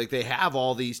 right? Like they have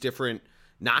all these different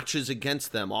notches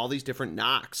against them, all these different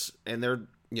knocks, and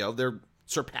they're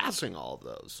surpassing all of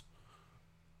those.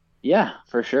 yeah,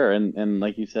 for sure. And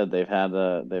like you said, they've had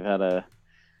a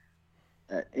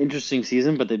interesting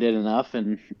season, but they did enough.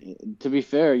 And to be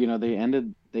fair, they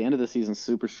ended the season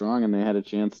super strong, and they had a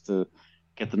chance to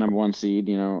get the number one seed.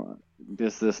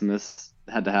 This, and this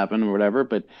had to happen or whatever.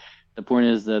 But the point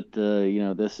is that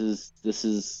this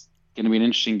is going to be an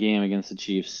interesting game against the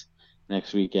Chiefs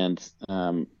next weekend.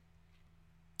 Yeah,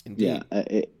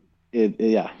 Indeed.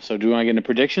 yeah. So do you want to get into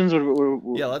predictions?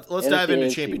 Yeah, let's NFC, dive into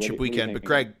AFC, championship what are you weekend. But thinking?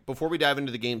 Greg, before we dive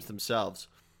into the games themselves,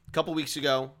 a couple weeks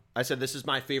ago, I said this is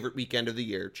my favorite weekend of the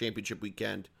year, championship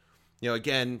weekend.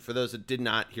 Again, for those that did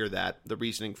not hear that, the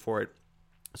reasoning for it,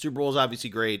 Super Bowl is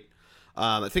obviously great.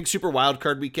 I think Super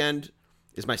Wildcard Weekend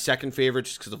is my second favorite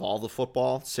just because of all the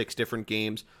football, 6 different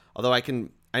games. Although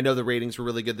I know the ratings were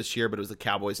really good this year, but it was the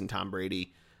Cowboys and Tom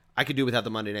Brady. I could do without the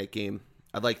Monday night game.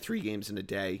 I'd like 3 games in a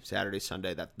day, Saturday,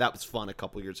 Sunday. That was fun a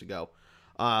couple years ago.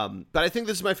 But I think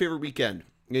this is my favorite weekend.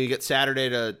 You get Saturday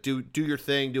to do your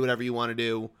thing, do whatever you want to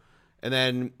do, and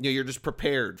then you're just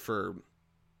prepared for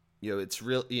it's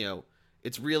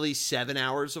really 7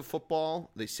 hours of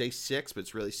football. They say 6, but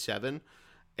it's really 7.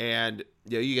 And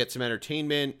you get some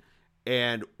entertainment,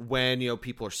 and when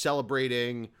people are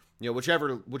celebrating,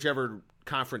 whichever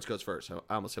conference goes first. I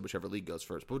almost said whichever league goes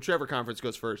first, but whichever conference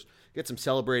goes first, get some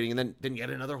celebrating, and then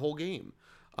yet another whole game.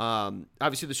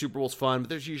 Obviously the Super Bowl's fun, but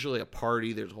there's usually a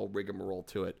party. There's a whole rigmarole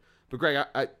to it. But Greg,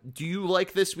 do you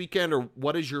like this weekend, or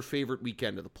what is your favorite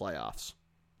weekend of the playoffs?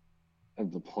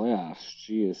 Of the playoffs,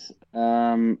 jeez.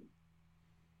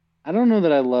 I don't know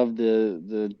that I love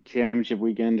the championship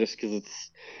weekend just because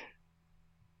it's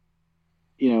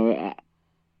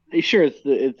sure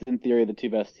it's in theory the two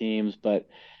best teams, but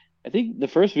I think the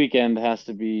first weekend has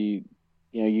to be,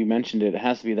 you mentioned it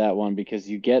has to be that one because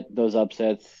you get those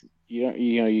upsets.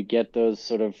 You get those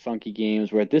sort of funky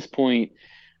games where at this point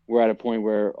we're at a point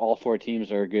where all 4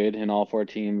 teams are good and all 4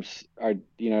 teams are,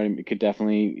 could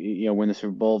definitely, win the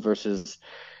Super Bowl versus,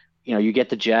 you get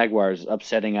the Jaguars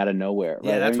upsetting out of nowhere,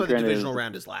 Yeah, right? I that's mean, why the granted, divisional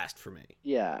round is last for me.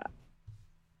 yeah,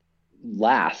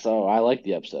 last. Oh, I like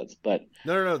the upsets, but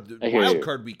No. The I hear wild you.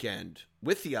 card weekend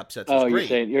with the upsets is Oh, great.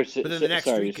 But then the next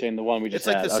sorry, you're week, saying the one we it's just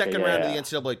like the had. Okay, second yeah, round of the yeah,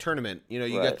 NCAA tournament. You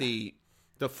got right,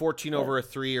 the 14 right. over a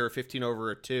 3 or 15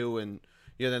 over a 2, and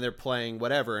then they're playing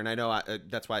whatever. And I know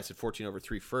that's why I said 14 over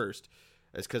 3 first,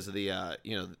 is because of the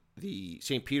the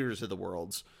St. Peter's of the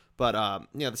worlds. But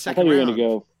the second round, I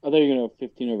thought you were gonna go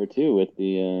 15/2 with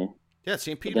the. yeah,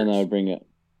 St. But then that Peter's. would bring up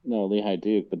no Lehigh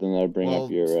Duke. But then that would bring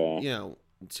up Well,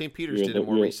 St. Peter's did it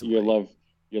more your recently.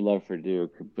 love for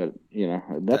Duke. But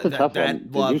that's a tough one.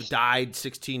 That love died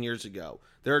 16 years ago.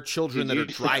 There are children Did that are you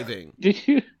driving.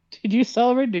 did you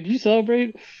celebrate? Did you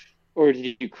celebrate, or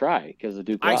did you cry because the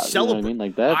Duke I lost? You know what I celebrate. mean?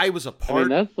 Like that. I was a I mean, part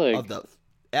that's of like the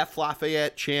F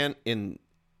Lafayette chant in.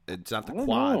 It's not the I don't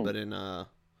quad, know. but in I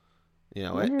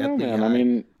don't know, at man. I Lehigh.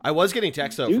 mean, I was getting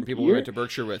texts though from Duke, people we went to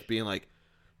Berkshire with, being like,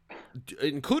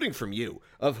 including from you,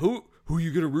 of who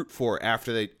you gonna root for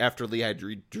after Lehigh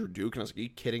drew Duke, and I was like, are you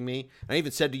kidding me? And I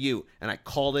even said to you, and I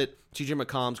called it. TJ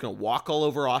McCollum's gonna walk all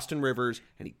over Austin Rivers,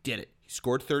 and he did it. He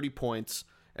scored 30 points.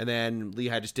 And then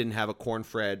Lehigh just didn't have a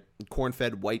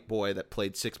corn-fed white boy that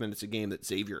played 6 minutes a game that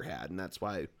Xavier had, and that's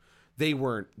why they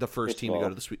weren't the first team to go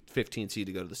to the Sweet 15 seed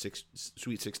to go to the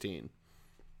Sweet 16.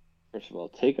 First of all,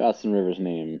 take Austin Rivers'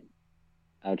 name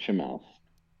out your mouth.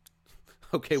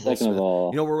 Okay, Will Second of Smith.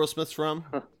 all, You know where Will Smith's from?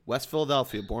 West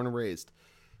Philadelphia, born and raised.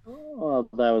 oh,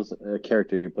 that was a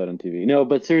character he played on TV. No,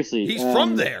 but seriously, He's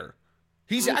from there.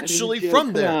 He's it was a actually joke. from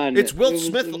Come there. on, It's Will it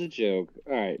Smith. was a joke.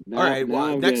 All right, All right. now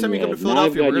Well, I'm next time getting you come to red. Now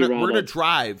I've Philadelphia, gotten we're you gonna riled up.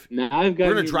 drive. Now I've We're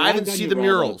gotten gonna you. drive Now and I've see gotten the you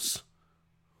riled up. murals.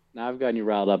 Now I've gotten you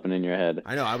riled up and in your head.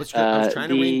 I know. I was trying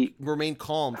to remain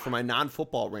calm for my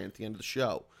non-football rant at the end of the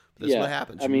show. But this is what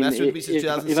happens. You mess with me since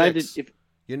 2006.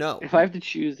 You know. If I have to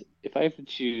choose,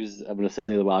 I'm going to say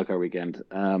the wild card weekend.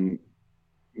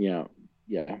 Yeah,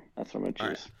 that's what I'm going to choose.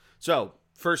 Right. So,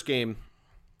 first game,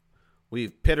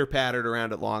 we've pitter-pattered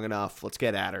around it long enough. Let's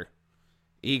get at her.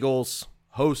 Eagles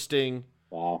hosting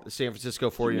the San Francisco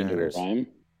 49ers.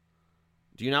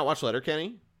 Do you not watch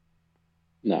Letterkenny?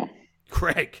 No.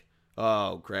 Greg.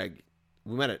 Oh, Greg.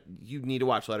 You need to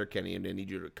watch Letterkenny, and I need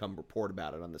you to come report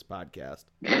about it on this podcast.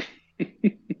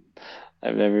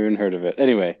 I've never even heard of it.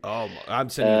 Anyway. Oh, I'm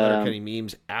sending Letterkenny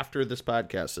memes after this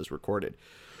podcast is recorded.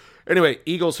 Anyway,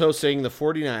 Eagles hosting the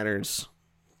 49ers.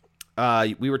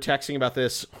 We were texting about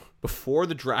this before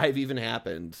the drive even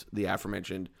happened, the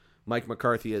aforementioned Mike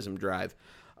McCarthyism drive.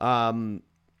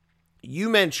 You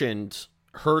mentioned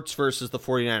Hurts versus the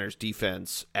 49ers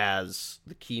defense as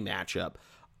the key matchup.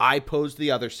 I posed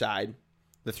the other side,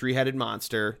 the three-headed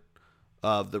monster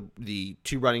of the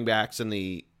two running backs and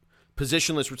the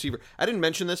positionless receiver. I didn't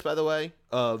mention this, by the way,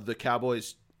 of the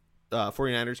Cowboys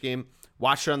 49ers game.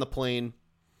 Watched it on the plane,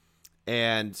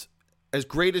 and as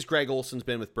great as Greg Olson's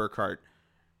been with Burkhardt,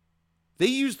 they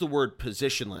use the word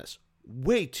positionless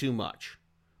way too much.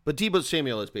 But Deebo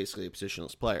Samuel is basically a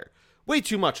positionless player. Way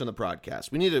too much on the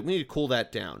broadcast. We need to cool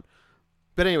that down.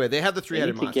 But anyway, they have the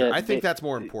three-headed monster. I think that's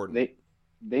more important.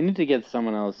 They need to get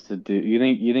someone else to do.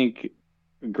 You think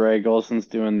Greg Olson's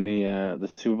doing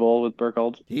the Super Bowl with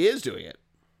Burkhardt? He is doing it.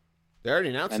 They already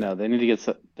announced it. I know. They need to get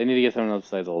someone else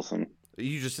besides Olson.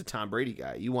 You're just a Tom Brady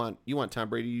guy. You want Tom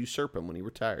Brady to usurp him when he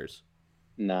retires.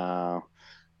 No.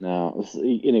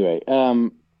 Anyway,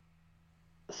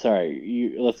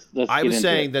 sorry. Let's. I was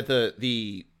saying that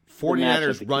the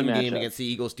 49ers run game against the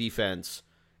Eagles defense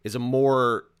is a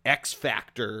more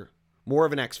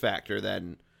of an X factor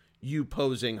than you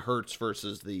posing Hurts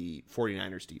versus the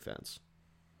 49ers defense.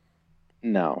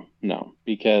 No,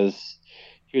 because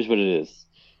here's what it is.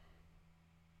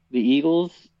 The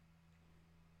Eagles,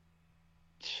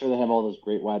 sure, they have all those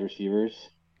great wide receivers.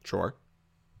 Sure.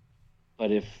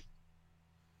 But if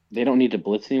they don't need to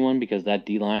blitz anyone because that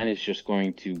D-line is just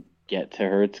going to get to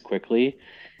Hurts quickly.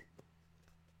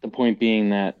 The point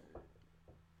being that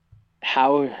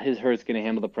how is Hurts going to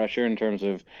handle the pressure in terms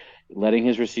of letting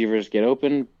his receivers get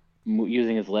open,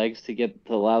 using his legs to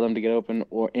allow them to get open,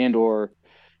 or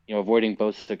avoiding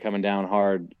Bosa coming down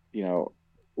hard,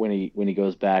 when he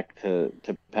goes back to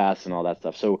pass and all that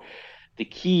stuff. So the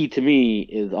key to me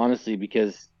is honestly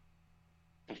because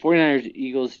the 49ers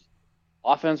Eagles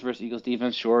offense versus Eagles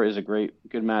defense, sure, is a good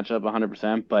matchup,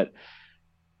 100%. But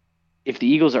if the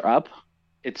Eagles are up,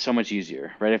 it's so much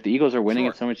easier, right? If the Eagles are winning,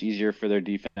 It's so much easier for their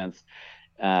defense.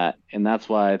 And that's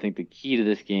why I think the key to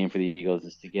this game for the Eagles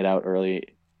is to get up early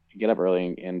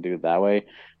and do it that way.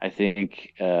 I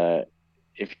think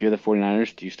if you're the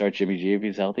 49ers, do you start Jimmy G if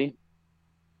he's healthy?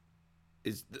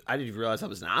 I didn't even realize that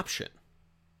was an option.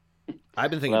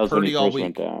 I've been thinking Purdy all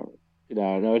week. No,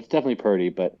 it's definitely Purdy.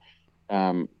 But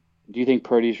do you think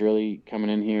Purdy's really coming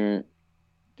in here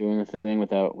doing the thing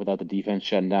without the defense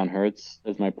shutting down Hurts?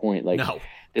 That's my point. Like, no,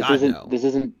 this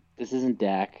isn't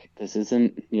Dak. This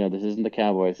isn't the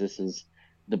Cowboys. This is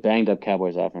the banged up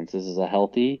Cowboys offense. This is a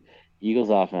healthy Eagles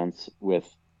offense with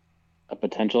a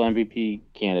potential MVP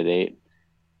candidate,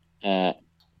 and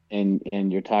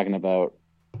you're talking about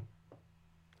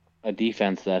a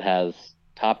defense that has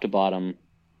top to bottom,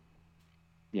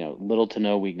 little to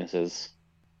no weaknesses,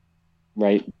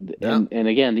 right? Yeah. And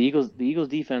again, the Eagles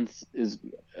defense is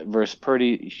versus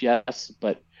Purdy, yes,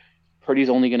 but Purdy's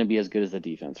only going to be as good as the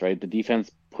defense, right? The defense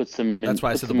puts them. That's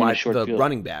why I said the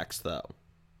running backs, though.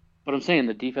 But I'm saying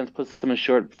the defense puts them in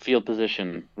short field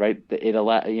position, right? You know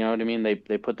what I mean? They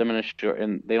put them in a short,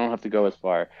 and they don't have to go as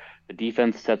far. The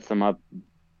defense sets them up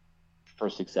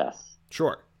for success.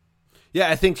 Sure. Yeah,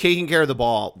 I think taking care of the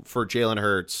ball for Jalen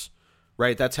Hurts,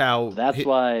 right? That's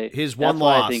why his one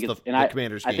loss, the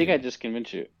Commanders game. I think I just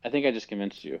convinced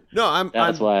you. No,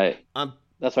 that's why I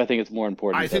think it's more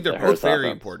important. I think they're both very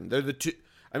important. They're the two.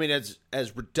 I mean, as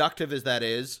reductive as that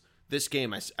is, this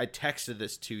game, I texted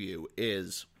this to you,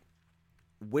 is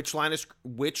which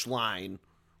line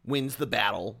wins the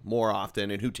battle more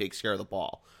often and who takes care of the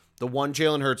ball. The one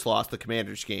Jalen Hurts lost, the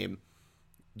Commanders game,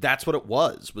 that's what it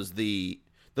was the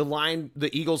the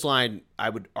Eagles line, I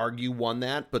would argue won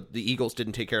that, but the Eagles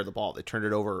didn't take care of the ball. They turned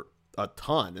it over a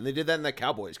ton, and they did that in that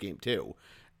Cowboys game too.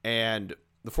 And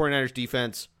the 49ers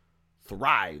defense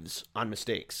thrives on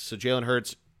mistakes. So Jalen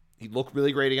Hurts, he looked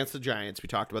really great against the Giants. We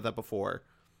talked about that before.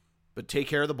 But take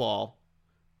care of the ball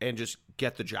and just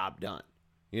get the job done.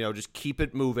 Just keep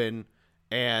it moving.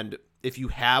 And if you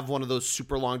have one of those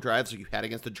super long drives like you had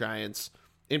against the Giants,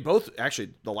 in both,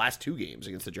 actually, the last two games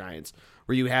against the Giants,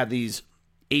 where you have these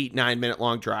 8-9 minute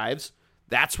long drives,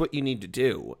 that's what you need to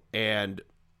do. And,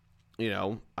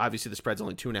 obviously the spread's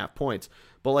only 2.5 points.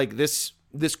 But, like, this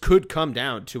could come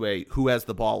down to a who has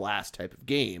the ball last type of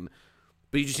game.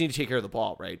 But you just need to take care of the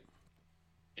ball, right?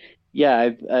 Yeah,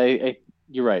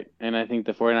 you're right. And I think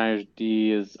the 49ers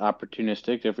D is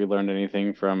opportunistic if we learned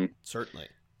anything from, Certainly.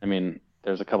 I mean,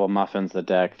 there's a couple muffins that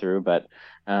Dak threw, but,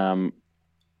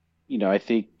 I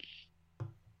think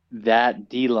that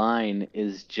D line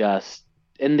is just,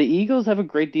 and the Eagles have a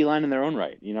great D line in their own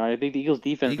right. I think the Eagles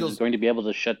defense is going to be able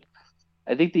to shut.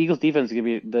 I think the Eagles defense is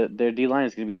going to be their D line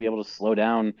is going to be able to slow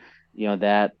down,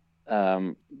 that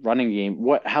running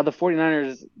game. How the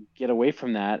 49ers get away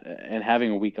from that and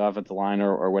having a weak offensive line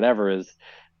or whatever is,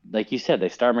 like you said, they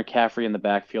start McCaffrey in the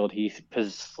backfield. He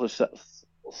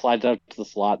slides out to the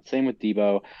slot. Same with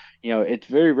Debo. It's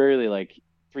very rarely like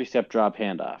three-step drop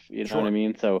handoff. You know what I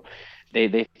mean? So they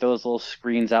throw those little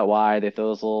screens out wide. They throw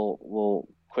those little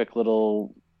quick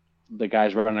little, the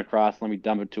guys running across. Let me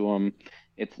dump it to them.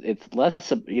 It's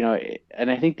less,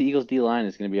 and I think the Eagles D line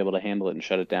is going to be able to handle it and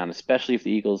shut it down, especially if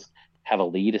the Eagles have a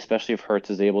lead, especially if Hurts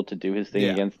is able to do his thing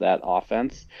against that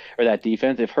offense or that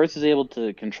defense. If Hurts is able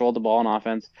to control the ball on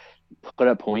offense, put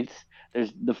up points,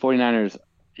 there's the 49ers,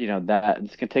 that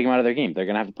it's going to take them out of their game. They're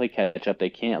going to have to play catch up.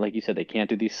 They can't, like you said, they can't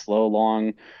do these slow,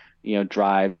 long,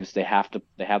 drives. They have to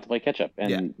play catch up,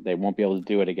 and they won't be able to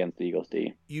do it against the Eagles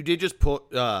D. You did just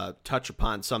touch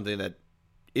upon something that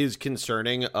is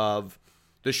concerning of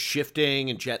the shifting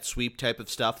and jet sweep type of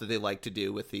stuff that they like to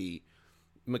do with the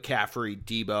McCaffrey,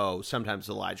 Debo, sometimes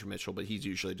Elijah Mitchell, but he's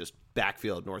usually just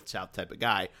backfield, north-south type of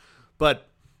guy. But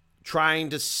trying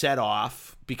to set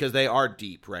off, because they are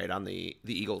deep, right, on the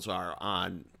Eagles are,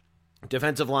 on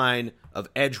defensive line of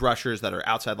edge rushers that are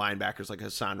outside linebackers like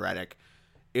Hassan Reddick.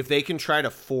 If they can try to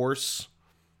force,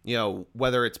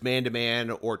 whether it's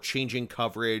man-to-man or changing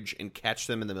coverage and catch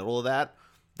them in the middle of that,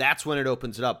 that's when it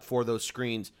opens it up for those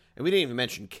screens. And we didn't even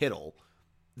mention Kittle.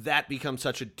 That becomes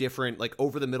such a different, like,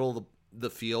 over the middle of the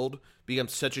field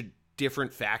becomes such a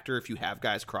different factor if you have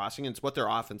guys crossing. And it's what their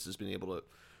offense has been able to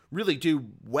really do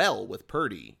well with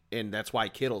Purdy. And that's why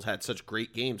Kittle's had such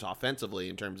great games offensively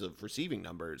in terms of receiving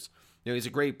numbers. He's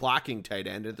a great blocking tight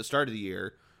end at the start of the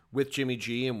year with Jimmy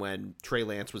G, and when Trey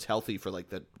Lance was healthy for like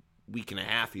the week and a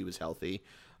half he was healthy.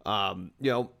 They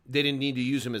didn't need to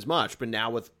use him as much, but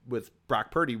now with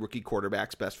Brock Purdy, rookie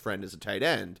quarterback's best friend as a tight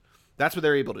end, that's what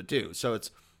they're able to do. So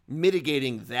it's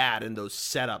mitigating that and those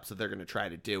setups that they're going to try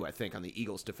to do, I think, on the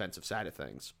Eagles' defensive side of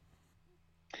things.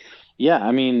 Yeah,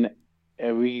 I mean,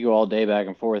 we could go all day back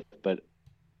and forth, but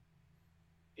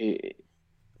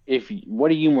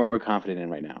what are you more confident in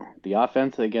right now? The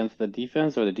offense against the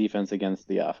defense or the defense against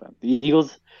the offense? The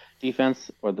Eagles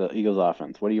defense or the Eagles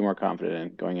offense? What are you more confident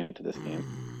in going into this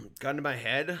game? Gun to my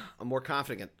head, I'm more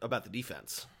confident about the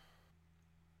defense.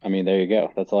 I mean, there you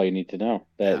go. That's all you need to know.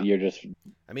 You're just.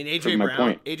 I mean, AJ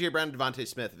Brown and Devontae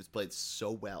Smith have played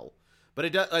so well, but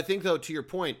it does. I think, though, to your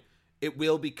point, it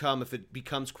will become, if it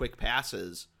becomes quick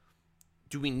passes,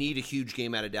 do we need a huge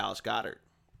game out of Dallas Goedert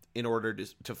in order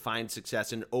to find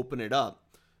success and open it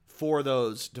up for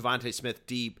those Devontae Smith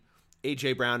deep,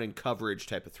 AJ Brown in coverage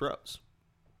type of throws?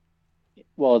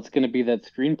 Well, it's going to be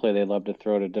that screenplay they love to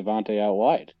throw to Devontae out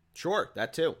wide. Sure,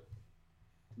 that too.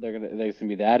 There's going to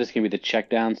be that. It's going to be the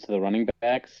checkdowns to the running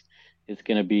backs. It's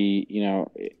going to be,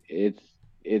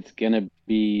 it's going to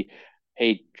be,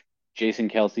 hey, Jason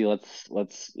Kelsey,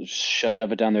 let's shove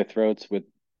it down their throats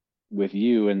with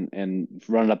you and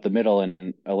run it up the middle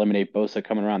and eliminate Bosa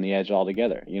coming around the edge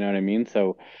altogether. You know what I mean?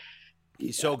 So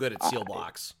he's so good at seal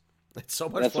blocks. It's so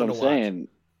much that's fun what to I'm watch. saying.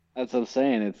 That's what I'm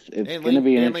saying. It's going to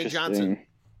be an interesting.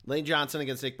 Lane Johnson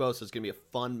against Nick Bosa is going to be a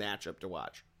fun matchup to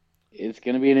watch. It's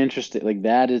going to be an interesting, like,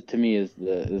 that is, to me, is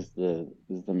the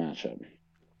matchup.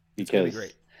 Because, it's going to be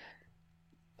great.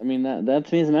 I mean, that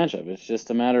to me is a matchup. It's just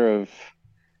a matter of,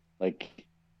 like,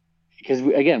 because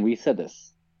we said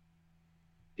this.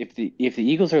 If the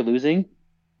Eagles are losing,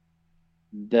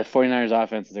 the 49ers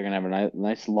offenses are going to have a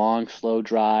nice long, slow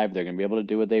drive. They're going to be able to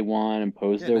do what they want,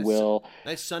 impose their will.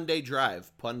 Nice Sunday drive,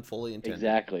 pun fully intended.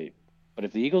 Exactly. But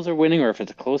if the Eagles are winning, or if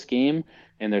it's a close game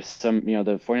and there's some,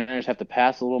 the 49ers have to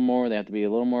pass a little more, they have to be a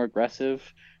little more aggressive,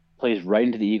 plays right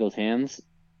into the Eagles' hands.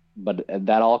 But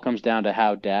that all comes down to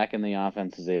how Dak and the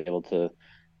offense is able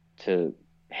to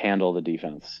handle the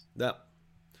defense. Yep.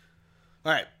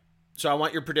 All right. So I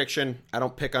want your prediction. I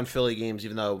don't pick on Philly games,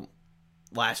 even though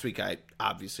last week I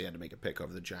obviously had to make a pick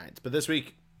over the Giants. But this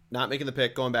week, not making the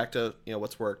pick, going back to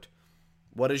what's worked.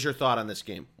 What is your thought on this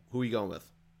game? Who are you going with?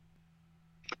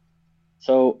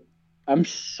 So I'm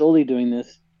solely doing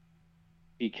this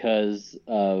because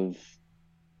of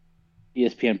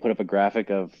ESPN put up a graphic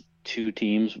of two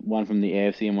teams, one from the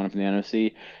AFC and one from the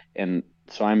NFC, and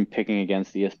so I'm picking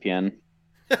against ESPN.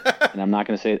 And I'm not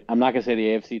gonna say the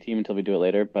AFC team until we do it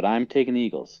later, but I'm taking the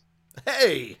Eagles.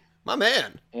 Hey, my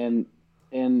man. And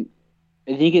and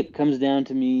I think it comes down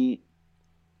to me.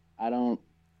 I don't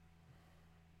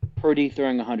Purdy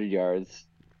throwing 100 yards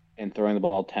and throwing the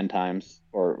ball 10 times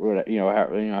or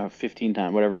 15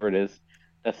 times, whatever it is.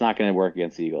 That's not going to work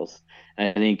against the Eagles. And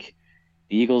I think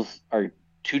the Eagles are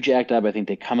too jacked up. I think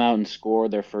they come out and score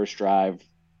their first drive,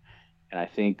 and I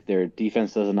think their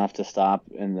defense does enough to stop,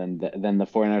 and then the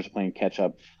 49ers are playing catch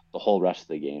up the whole rest of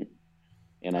the game.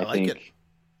 And I I like it. think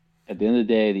at the end of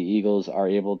the day, the Eagles are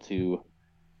able to.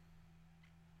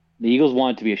 The Eagles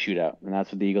want it to be a shootout, and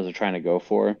that's what the Eagles are trying to go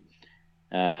for.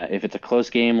 If it's a close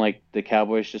game like the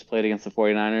Cowboys just played against the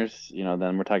 49ers,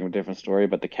 then we're talking a different story.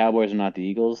 But the Cowboys are not the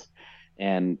Eagles,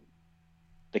 and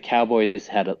the Cowboys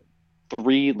had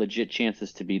three legit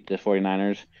chances to beat the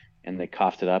 49ers, and they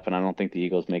coughed it up. And I don't think the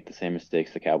Eagles make the same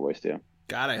mistakes the Cowboys do.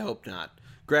 God, I hope not.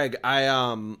 Greg, I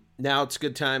now it's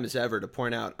good time as ever to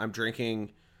point out I'm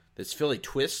drinking this Philly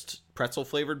Twist pretzel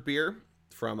flavored beer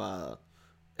from a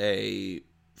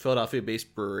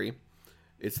Philadelphia-based brewery.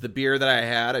 It's the beer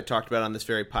that I talked about on this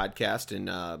very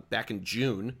podcast back in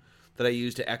June that I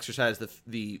used to exercise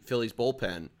the Phillies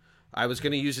bullpen. I was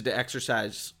going to use it to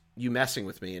exercise you messing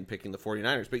with me and picking the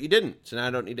 49ers, but you didn't, so now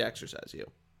I don't need to exercise you.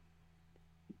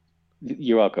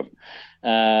 You're welcome.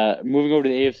 Moving over to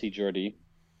the AFC, Jordy.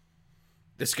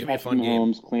 This is going to be a fun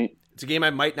game. It's a game I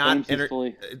might not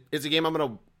enter. It's a game I'm going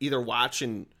to either watch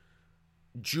in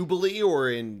jubilee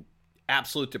or in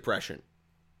absolute depression,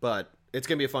 but it's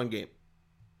going to be a fun game.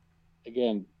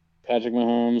 Again, Patrick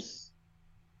Mahomes,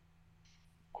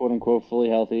 quote unquote, fully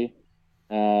healthy.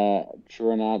 True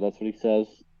or not, that's what he says.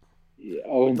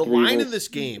 The line in this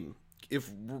game,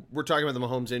 if we're talking about the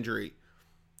Mahomes injury,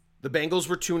 the Bengals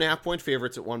were 2.5-point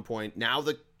favorites at one point. Now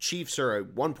the Chiefs are a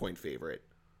 1-point favorite.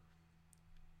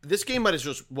 This game might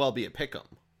as well be a pick 'em.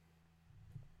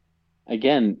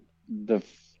 Again, the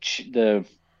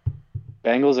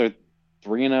Bengals are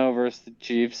 3-0 versus the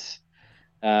Chiefs.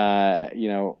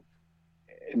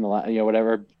 In the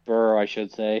whatever Burrow, I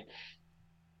should say,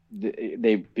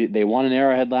 they won an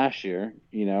Arrowhead last year.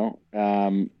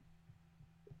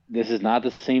 This is not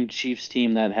the same Chiefs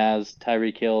team that has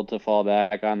Tyreek Hill to fall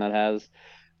back on, that has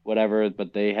whatever,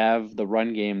 but they have the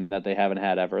run game that they haven't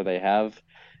had ever. They have,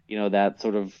 that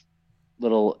sort of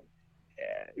little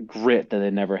grit that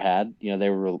they never had. They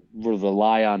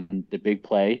rely on the big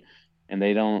play, and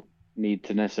they don't need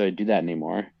to necessarily do that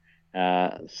anymore.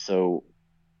 So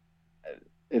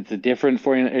it's a different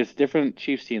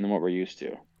Chiefs team than what we're used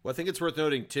to. Well, I think it's worth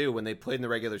noting too, when they played in the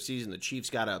regular season, the Chiefs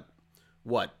got a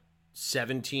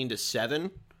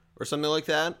 17-7 or something like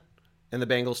that, and the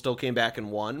Bengals still came back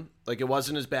and won. Like, it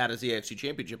wasn't as bad as the AFC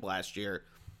Championship last year,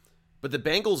 but the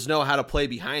Bengals know how to play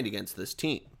behind against this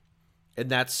team, and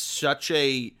that's such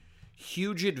a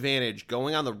huge advantage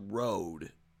going on the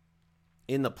road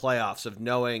in the playoffs of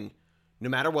knowing no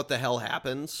matter what the hell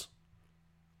happens,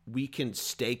 we can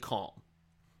stay calm.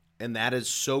 And that is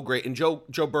so great. And Joe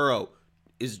Burrow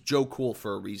is Joe Cool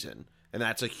for a reason, and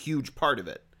that's a huge part of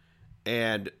it.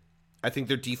 And I think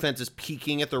their defense is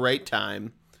peaking at the right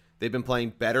time. They've been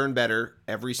playing better and better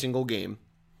every single game.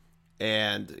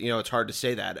 And, it's hard to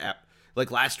say that.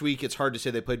 Like last week, it's hard to say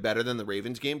they played better than the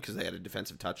Ravens game because they had a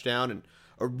defensive touchdown, and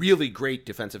a really great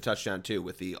defensive touchdown, too,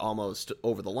 with the almost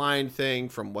over-the-line thing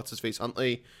from what's-his-face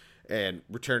Huntley and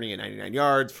returning at 99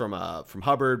 yards from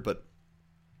Hubbard. But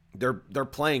they're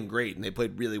playing great, and they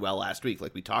played really well last week,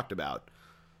 like we talked about.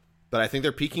 But I think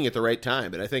they're peaking at the right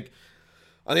time. And I think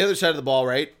on the other side of the ball,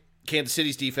 right, Kansas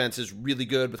City's defense is really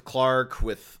good with Clark,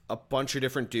 with a bunch of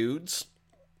different dudes.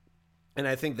 And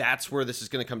I think that's where this is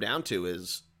going to come down to,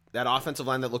 is that offensive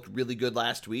line that looked really good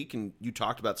last week. And you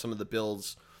talked about some of the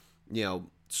Bills,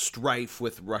 strife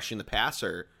with rushing the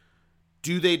passer.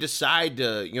 Do they decide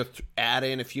to, add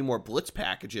in a few more blitz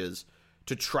packages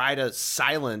to try to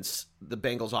silence the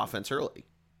Bengals offense early?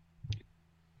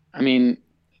 I mean,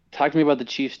 talk to me about the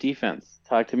Chiefs defense.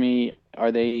 Talk to me,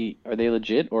 are they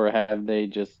legit, or have they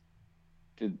just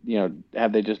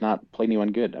not played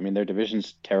anyone good? I mean, their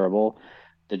division's terrible.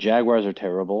 The Jaguars are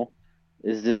terrible.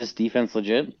 Is this defense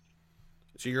legit?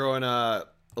 So you're going a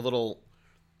little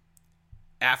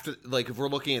after, like, if we're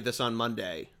looking at this on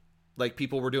Monday, like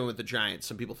people were doing with the Giants.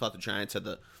 Some people thought the Giants had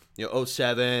the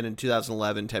 '07 and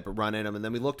 2011 type of run in them, and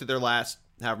then we looked at their last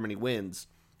however many wins,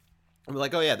 and we're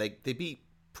like, oh yeah, they beat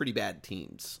pretty bad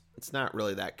teams. It's not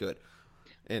really that good,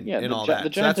 and all that. The So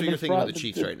that's Giants what have you're been thinking with fraud. the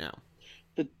Chiefs right now.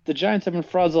 The Giants have been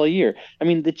frauds all year. I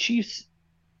mean, the Chiefs,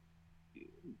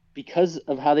 because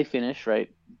of how they finish,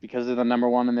 right? Because they're the number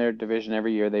one in their division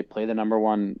every year, they play the number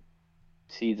one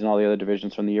seeds in all the other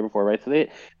divisions from the year before, right? So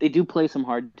they do play some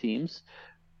hard teams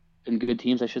and good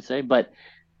teams, I should say, but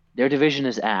their division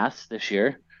is ass this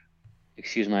year.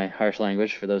 Excuse my harsh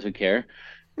language for those who care.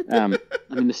 I mean,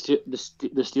 the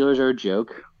Steelers are a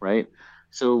joke, right?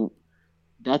 So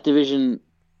that division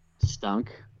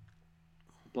stunk.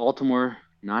 Baltimore,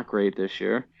 not great this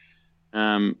year.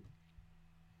 Um,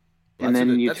 and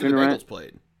then you That's who turn the around. Bengals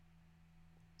played.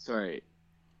 Sorry,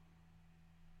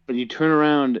 but you turn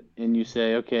around and you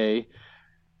say, okay,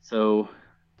 so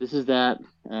this is that.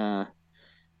 Uh,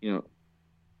 you know,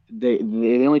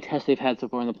 the only test they've had so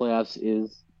far in the playoffs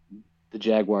is the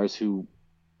Jaguars, who,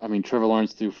 I mean, Trevor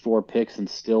Lawrence threw 4 picks and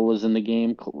still was in the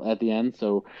game at the end.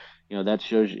 So, that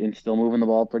shows you, and still moving the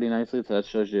ball pretty nicely. So that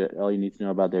shows you all you need to know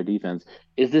about their defense.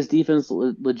 Is this defense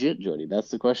legit, Jody? That's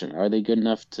the question. Are they good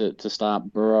enough to stop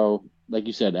Burrow? Like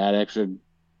you said, add extra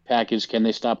package. Can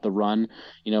they stop the run?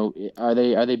 Are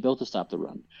they built to stop the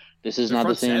run? This is Their not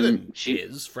the front same.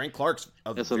 seven is Frank Clark's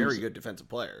a That's very good defensive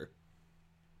player.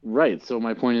 right. So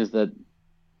my point is that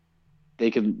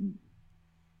they can.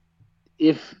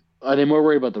 If Are they more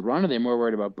worried about the run, or are they more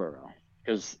worried about Burrow?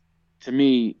 Because to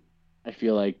me, I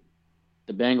feel like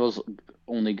the Bengals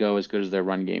only go as good as their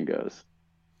run game goes.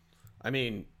 I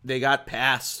mean, they got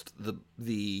past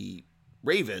the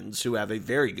Ravens, who have a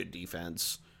very good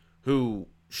defense, who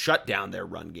shut down their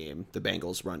run game, the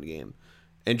Bengals' run game,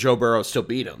 and Joe Burrow still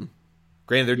beat them.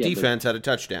 Granted, their defense had a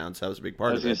touchdown, so that was a big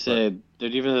part of it. I was going to say, their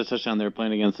defense had a touchdown. They were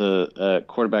playing against a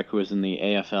quarterback who was in the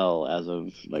AFL as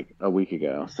of like a week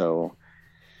ago. So,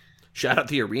 shout out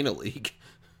the Arena League.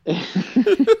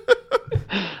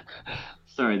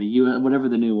 Sorry, the whatever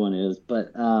the new one is,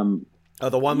 but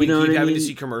the one we keep having to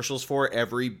see commercials for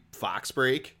every Fox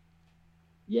break.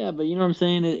 Yeah, but you know what I'm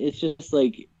saying? It's just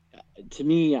like, to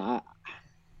me, I'm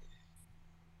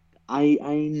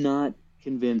not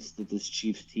convinced that this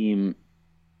Chiefs team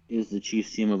is the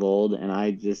Chiefs team of old, and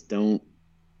I just don't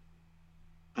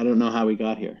know how we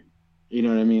got here. You know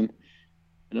what I mean?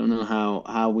 I don't know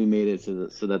how we made it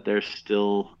so that they're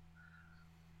still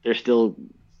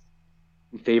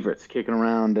favorites kicking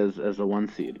around as a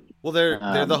 1 seed. Well,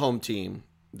 they're the home team.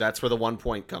 That's where the 1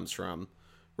 point comes from,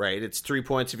 right? It's 3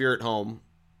 points if you're at home.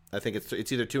 I think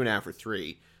it's either 2.5 or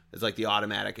 3. It's like the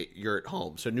automatic you're at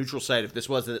home. So neutral site. If this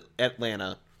was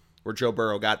Atlanta, where Joe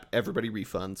Burrow got everybody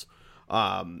refunds,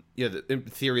 in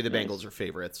theory the Bengals are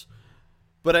favorites.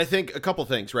 But I think a couple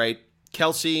things, right?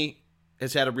 Kelsey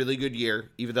has had a really good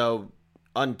year, even though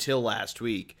until last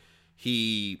week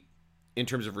he, in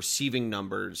terms of receiving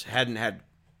numbers, hadn't had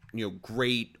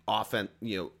great offense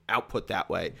output that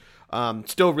way.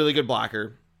 Still a really good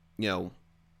blocker, and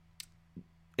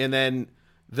then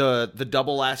the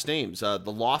double last names, the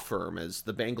law firm, as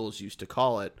the Bengals used to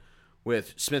call it,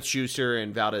 with Smith-Schuster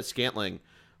and Valdez-Scantling.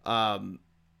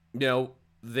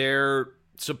 They're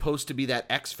supposed to be that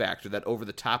X factor, that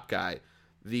over-the-top guy,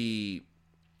 the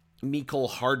Mecole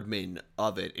Hardman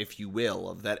of it, if you will,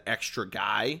 of that extra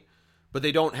guy. But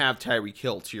they don't have Tyreek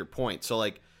Hill, to your point. So,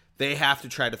 they have to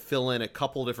try to fill in a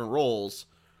couple different roles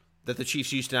that the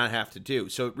Chiefs used to not have to do.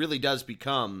 So it really does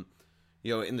become,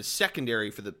 in the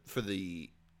secondary for the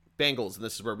Bengals, and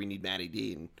this is where we need Matty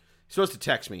D. And he's supposed to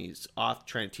text me. He's off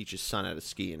trying to teach his son how to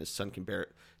ski, and his son can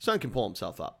pull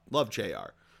himself up. Love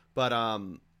JR. But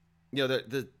the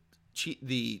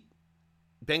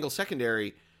Bengals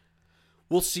secondary,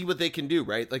 we'll see what they can do,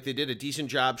 right? Like, they did a decent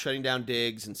job shutting down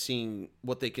Diggs and seeing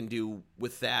what they can do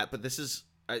with that. But this is,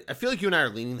 I feel like you and I are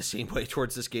leaning the same way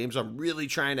towards this game, so I'm really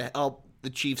trying to help the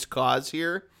Chiefs' cause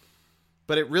here.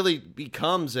 But it really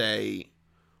becomes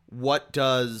what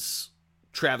does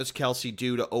Travis Kelce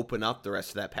do to open up the rest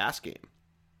of that pass game?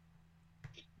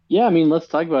 Yeah, I mean, let's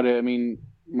talk about it. I mean,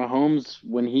 Mahomes,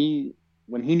 when he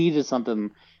needed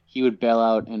something, he would bail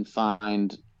out and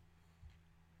find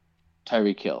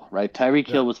Tyreek Hill, right? Tyreek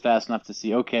Hill was fast enough to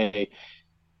see, okay,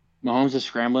 Mahomes is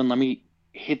scrambling. Let me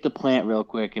hit the plant real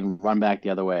quick and run back the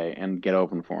other way and get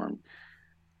open for him,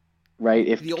 right?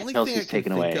 If the only Kelsey's thing I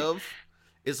can think away. of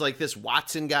is this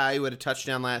Watson guy who had a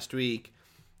touchdown last week,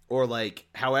 or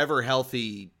however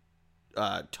healthy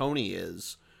Tony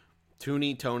is,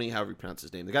 Tony, however you pronounce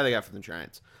his name, the guy they got from the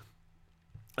Giants.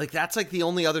 Like, that's like the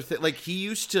only other thing. Like, he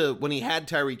used to, when he had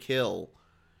Tyreek Hill,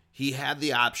 he had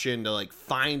the option to like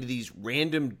find these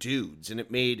random dudes, and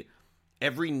it made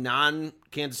every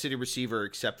non-Kansas City receiver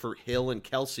except for Hill and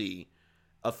Kelsey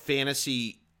a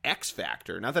fantasy X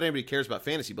factor. Not that anybody cares about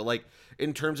fantasy, but like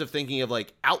in terms of thinking of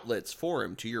like outlets for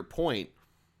him, to your point.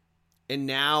 And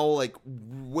now, like,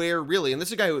 where really, and this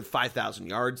is a guy who had 5,000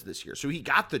 yards this year, so he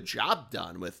got the job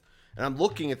done with, and I'm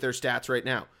looking at their stats right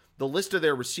now. The list of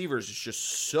their receivers is just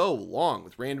so long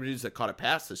with random dudes that caught a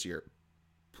pass this year.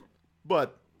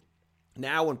 But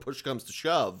now when push comes to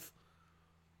shove,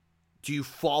 do you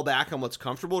fall back on what's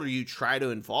comfortable, or do you try to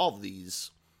involve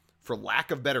these, for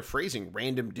lack of better phrasing,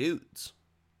 random dudes?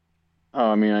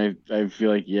 Oh, I mean, I feel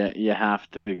like you have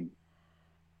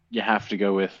to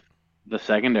go with the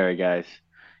secondary guys.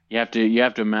 You have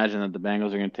to imagine that the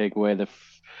Bengals are going to take away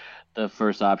the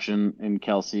first option in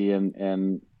Kelsey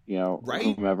and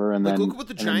right? whomever, and like, then look at what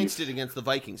the Giants did against the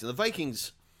Vikings. And the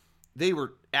Vikings, they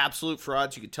were absolute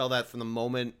frauds. You could tell that from the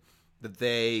moment that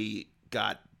they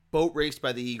got boat raced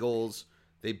by the Eagles.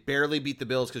 They barely beat the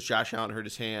Bills because Josh Allen hurt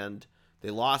his hand. They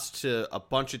lost to a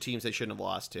bunch of teams they shouldn't have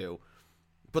lost to.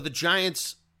 But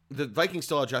the Vikings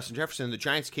still had Justin Jefferson. The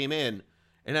Giants came in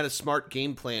and had a smart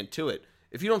game plan to it.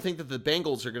 If you don't think that the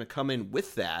Bengals are going to come in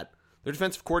with that, their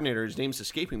defensive coordinator, his name's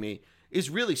escaping me, is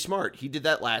really smart. He did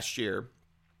that last year.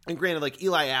 And granted, like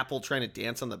Eli Apple trying to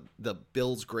dance on the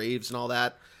Bills' graves and all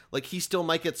that, like he still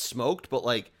might get smoked, but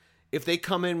like if they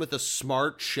come in with a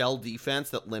smart shell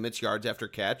defense that limits yards after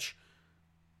catch,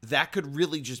 that could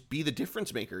really just be the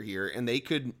difference maker here, and they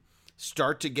could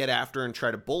start to get after and try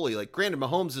to bully. Like, granted,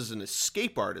 Mahomes is an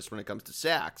escape artist when it comes to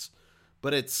sacks,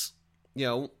 but it's,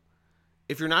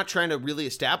 if you're not trying to really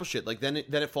establish it, like then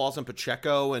it falls on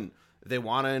Pacheco, and they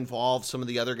want to involve some of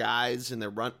the other guys in their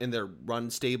run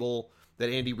stable that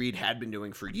Andy Reid had been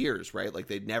doing for years, right? Like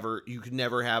you could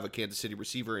never have a Kansas City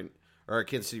receiver or a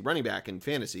Kansas City running back in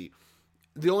fantasy.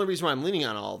 The only reason why I'm leaning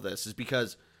on all of this is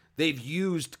because they've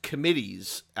used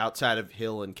committees outside of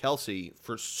Hill and Kelsey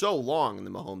for so long in the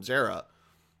Mahomes era.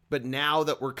 But now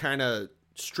that we're kind of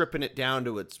stripping it down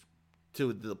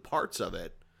to the parts of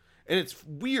it, and it's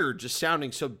weird just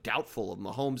sounding so doubtful of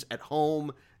Mahomes at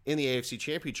home in the AFC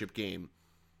Championship game,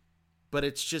 but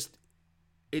it's just,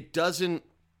 it doesn't,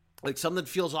 like, something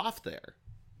feels off there.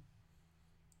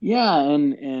 Yeah,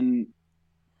 and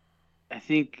I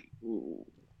think to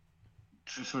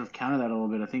sort of counter that a little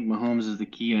bit, I think Mahomes is the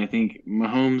key, and I think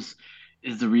Mahomes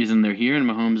is the reason they're here, and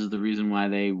Mahomes is the reason why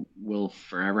they will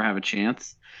forever have a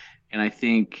chance. And I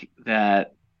think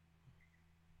that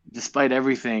despite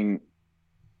everything,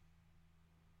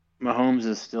 Mahomes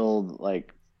is still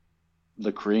like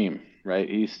the cream, right?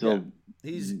 He's still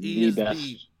he's the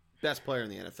the best player in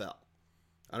the NFL.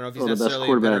 I don't know if he's the best necessarily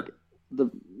quarterback,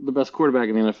 better. the best quarterback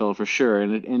in the NFL for sure,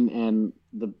 and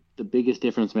the biggest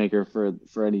difference maker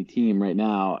for any team right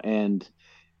now. And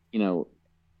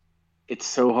it's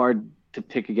so hard to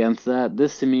pick against that.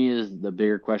 This to me is the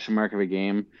bigger question mark of a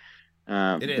game.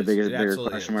 Bigger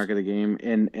question mark of the game.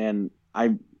 And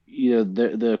I,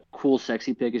 the cool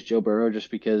sexy pick is Joe Burrow just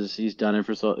because he's done it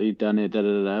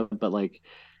But like,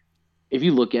 if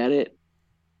you look at it,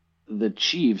 the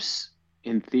Chiefs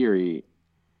in theory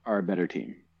are a better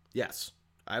team. Yes,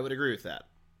 I would agree with that.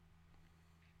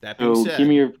 That being said, give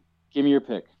me your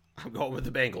pick. I'm going with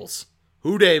the Bengals.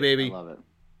 Who day, baby? I love it.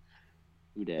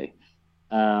 Who day?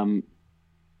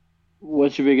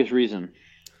 What's your biggest reason?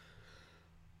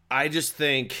 I just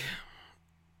think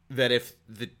that if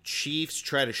the Chiefs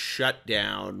try to shut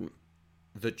down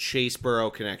the Chase Burrow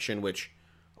connection, which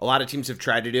a lot of teams have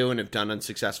tried to do and have done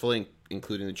unsuccessfully,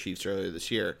 including the Chiefs earlier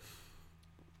this year,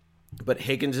 but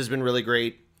Higgins has been really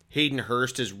great. Hayden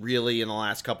Hurst has really, in the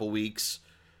last couple weeks,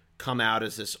 come out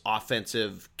as this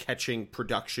offensive catching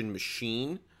production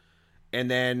machine.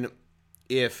 And then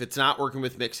if it's not working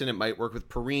with Mixon, it might work with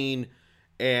Perrine.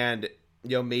 And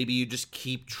maybe you just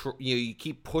keep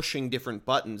pushing different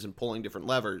buttons and pulling different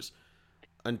levers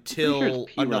until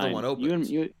another one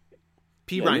opens.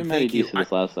 P. Ryan, thank you.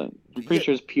 Last time. I'm pretty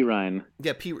sure it's P. Ryan.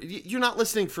 Yeah, you're not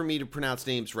listening for me to pronounce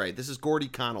names right. This is Gordy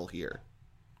Connell here.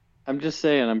 I'm just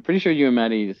saying. I'm pretty sure you and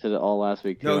Maddie said it all last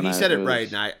week. No, he said it right,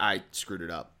 and I screwed it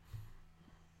up.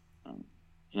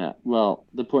 Yeah. Well,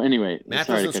 the point. Anyway, Matt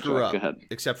doesn't screw up. Go ahead.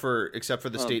 Except for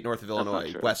the state north of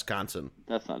Illinois, Wisconsin.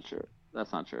 That's not true.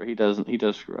 That's not true. He doesn't. He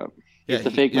does screw up. Yeah,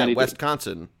 the fake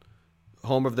Wisconsin,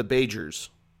 home of the Badgers.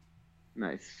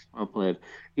 Nice. Well played.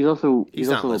 He's also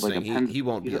not listening. Like he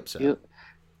won't be upset.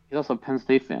 He's also a Penn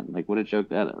State fan. Like, what a joke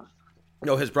that is.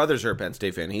 No, his brothers are a Penn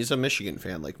State fan. He's a Michigan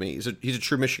fan like me. He's a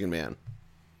true Michigan man.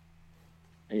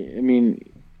 I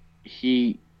mean,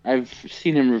 I've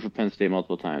seen him root for Penn State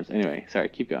multiple times. Anyway, sorry,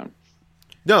 keep going.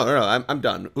 No. I'm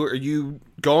done. Are you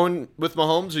going with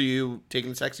Mahomes? Or are you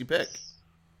taking the sexy pick?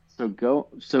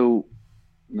 So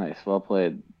nice, well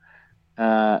played.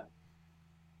 Uh,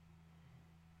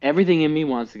 Everything in me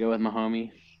wants to go with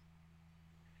Mahomie,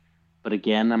 but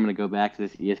again, I'm going to go back to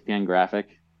this ESPN graphic,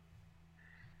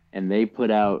 and they put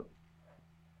out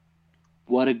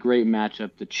what a great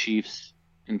matchup the Chiefs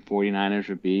and 49ers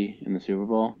would be in the Super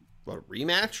Bowl. What, a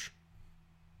rematch?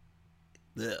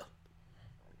 Yeah.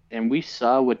 And we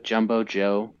saw what Jumbo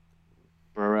Joe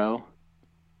Burrow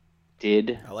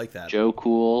did. I like that. Joe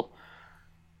Cool,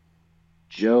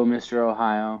 Joe Mr.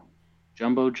 Ohio,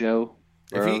 Jumbo Joe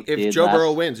Burrow. If Joe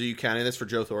Burrow wins, are you counting this for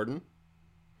Joe Thornton?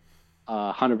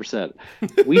 100%.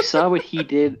 We saw what he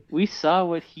did. We saw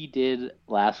what he did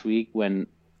last week when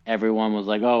everyone was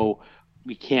like, "Oh,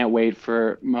 we can't wait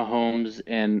for Mahomes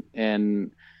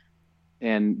and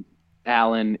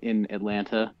Allen in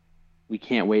Atlanta. We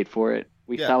can't wait for it."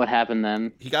 We saw what happened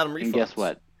then. He got him refunds. And guess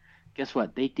what? Guess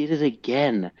what? They did it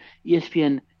again.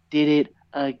 ESPN did it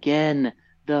again.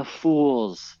 The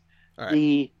fools. Right.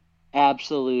 The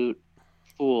absolute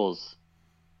fools.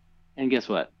 And guess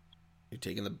what? You're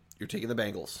taking the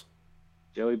Bengals.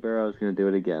 Joey Burrow is going to do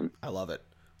it again. I love it.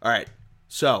 All right.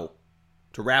 So,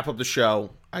 to wrap up the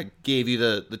show, I gave you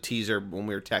the teaser when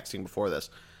we were texting before this.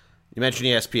 You mentioned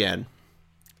ESPN.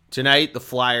 Tonight, the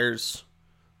Flyers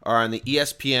are on the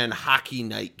ESPN Hockey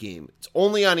Night game. It's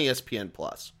only on ESPN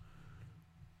Plus.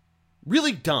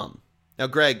 Really dumb. Now,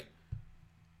 Greg,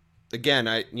 again,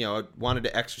 I wanted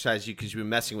to exercise you because you've been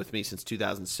messing with me since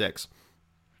 2006,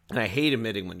 and I hate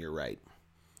admitting when you're right.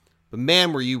 But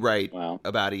man, were you right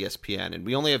about ESPN, and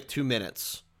we only have 2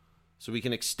 minutes, so we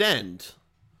can extend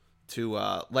to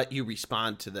let you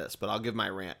respond to this, but I'll give my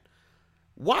rant.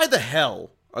 Why the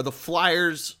hell are the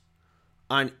Flyers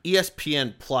on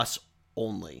ESPN Plus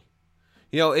only?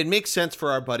 It makes sense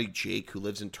for our buddy Jake, who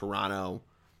lives in Toronto.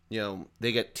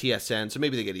 They get TSN, so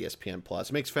maybe they get ESPN Plus.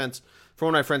 It makes sense for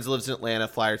one of my friends that lives in Atlanta,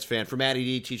 Flyers fan. For Matty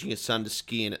D, teaching his son to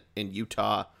ski in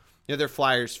Utah. They're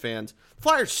Flyers fans.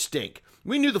 Flyers stink.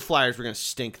 We knew the Flyers were going to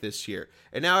stink this year.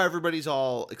 And now everybody's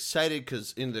all excited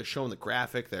because they're showing the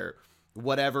graphic. They're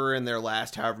whatever in their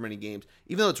last however many games.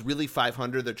 Even though it's really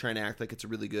 500, they're trying to act like it's a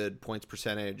really good points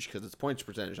percentage because it's points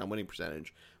percentage, not winning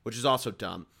percentage, which is also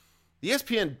dumb. The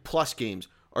ESPN Plus games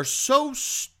are so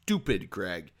stupid,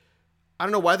 Greg. I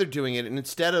don't know why they're doing it. And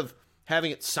instead of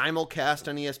having it simulcast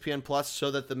on ESPN Plus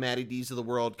so that the Matty D's of the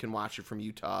world can watch it from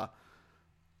Utah,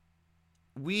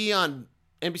 we on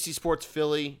NBC Sports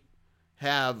Philly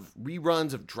have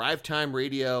reruns of Drive Time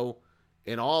Radio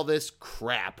and all this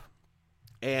crap.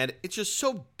 And it's just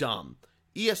so dumb.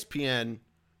 ESPN,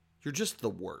 you're just the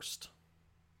worst.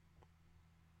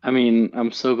 I mean,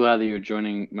 I'm so glad that you're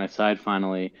joining my side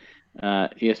finally.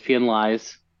 ESPN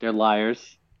lies. They're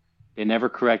liars. They never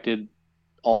corrected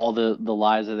all the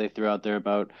lies that they threw out there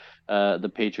about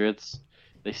the Patriots.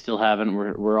 They still haven't.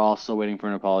 We're all still waiting for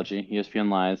an apology. ESPN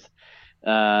lies.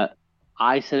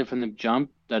 I said it from the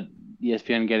jump that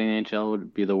ESPN getting the NHL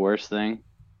would be the worst thing.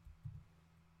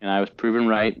 And I was proven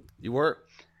right. You were.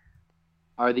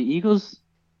 Are the Eagles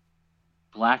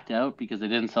blacked out because they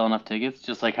didn't sell enough tickets?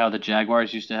 Just like how the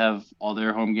Jaguars used to have all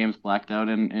their home games blacked out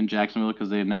in Jacksonville because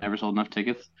they never sold enough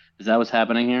tickets? Is that what's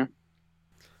happening here?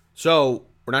 So,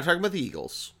 we're not talking about the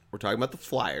Eagles. We're talking about the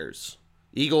Flyers.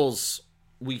 Eagles,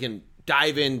 we can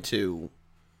dive into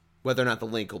whether or not the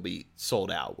link will be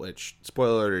sold out, which,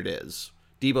 spoiler alert, it is.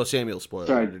 Deebo Samuel, spoiler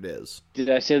alert, it is.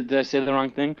 Did I say the wrong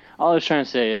thing? All I was trying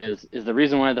to say is the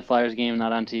reason why the Flyers game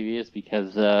not on TV is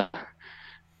because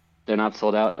they're not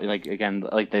sold out, like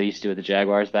they used to do with the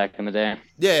Jaguars back in the day.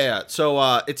 Yeah.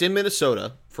 So it's in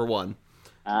Minnesota, for one.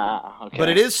 Okay. But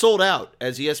it is sold out,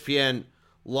 as ESPN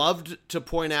loved to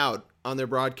point out on their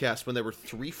broadcast when there were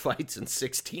 3 fights in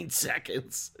 16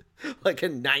 seconds. Like a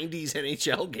 90s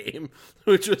NHL game,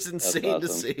 which was insane to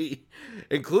see.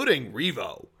 Including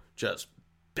Revo just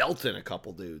belting a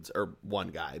couple dudes, or one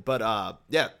guy. But,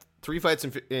 3 fights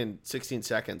in 16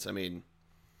 seconds. I mean,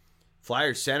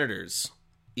 Flyers Senators,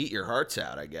 eat your hearts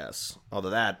out, I guess. Although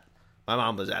my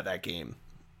mom was at that game.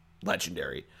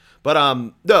 Legendary. But,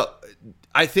 no,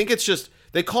 I think it's just,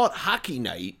 they call it Hockey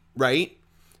Night, right?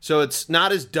 So it's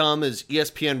not as dumb as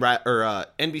ESPN or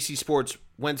NBC Sports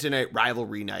Wednesday Night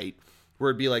Rivalry Night, where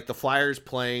it'd be like the Flyers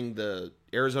playing the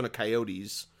Arizona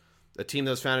Coyotes, a team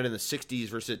that was founded in the 60s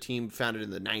versus a team founded in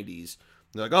the 90s.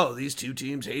 They're like, oh, these two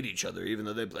teams hate each other, even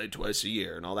though they play twice a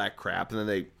year and all that crap. And then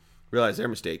they realize their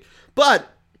mistake. But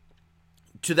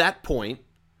to that point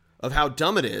of how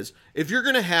dumb it is, if you're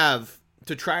going to have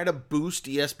to try to boost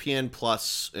ESPN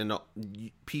Plus and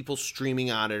people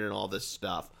streaming on it and all this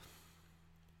stuff.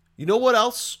 You know what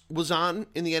else was on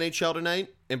in the NHL tonight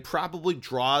and probably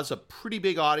draws a pretty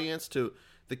big audience to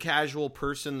the casual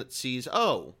person that sees,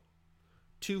 oh,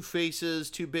 two faces,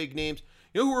 two big names.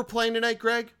 You know who we're playing tonight,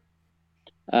 Greg?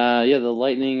 Yeah, the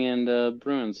Lightning and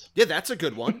Bruins. Yeah, that's a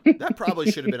good one. That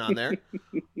probably should have been on there.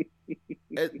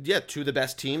 Yeah, two of the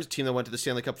best teams. A team that went to the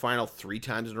Stanley Cup Final 3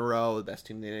 times in a row. The best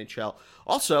team in the NHL.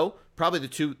 Also, probably the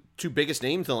two biggest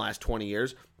names in the last 20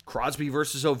 years. Crosby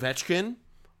versus Ovechkin.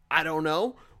 I don't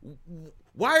know.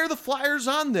 Why are the Flyers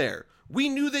on there? We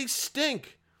knew they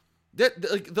stink.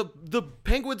 That like the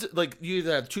Penguins, like you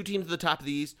either have two teams at the top of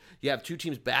the East, you have two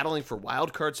teams battling for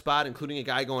wild card spot, including a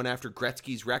guy going after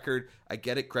Gretzky's record. I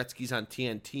get it, Gretzky's on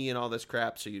TNT and all this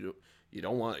crap, so you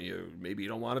don't want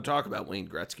to talk about Wayne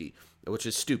Gretzky, which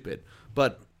is stupid.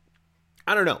 But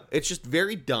I don't know, it's just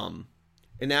very dumb.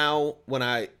 And now when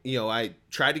I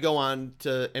tried to go on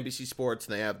to NBC Sports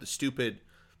and they have the stupid,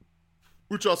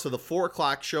 which also the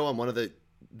 4:00 show on one of the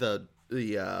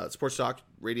sports talk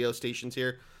radio stations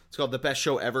here. It's called The Best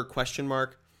Show Ever, ?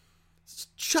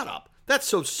 Shut up. That's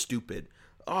so stupid.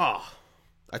 Oh,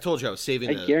 I told you I was saving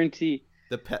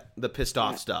the pissed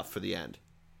off stuff for the end.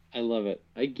 I love it.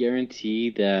 I guarantee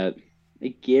that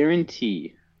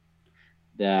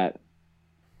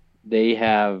they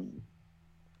have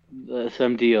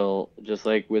some deal, just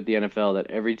like with the NFL, that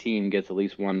every team gets at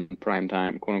least one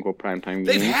primetime, quote-unquote primetime game.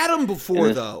 They've had them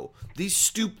before, though.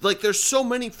 These there's so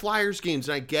many Flyers games,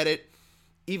 and I get it.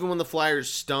 Even when the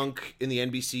Flyers stunk in the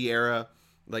NBC era,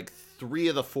 like 3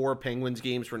 of the 4 Penguins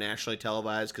games were nationally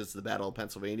televised because of the Battle of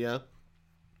Pennsylvania.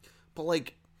 But,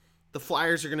 like, the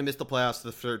Flyers are going to miss the playoffs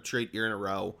the 3rd straight year in a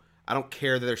row. I don't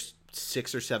care that they're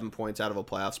 6 or 7 points out of a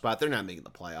playoff spot. They're not making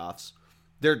the playoffs.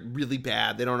 They're really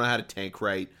bad. They don't know how to tank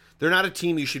right. They're not a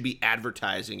team you should be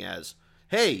advertising as,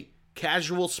 hey,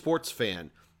 casual sports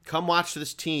fan, come watch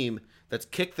this team that's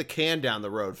kicked the can down the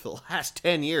road for the last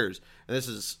 10 years. And this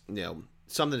is,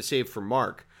 something to save for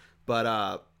Mark.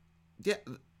 But,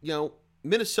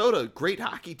 Minnesota, great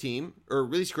hockey team, or at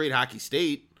least great hockey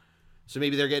state. So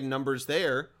maybe they're getting numbers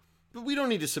there. But we don't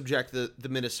need to subject the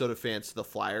Minnesota fans to the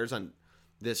Flyers on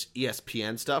this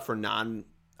ESPN stuff or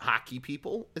non-hockey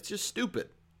people. It's just stupid.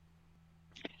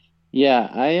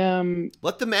 Yeah,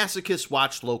 let the masochists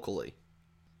watch locally.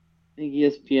 I think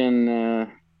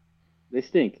ESPN, they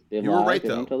stink. They were right, they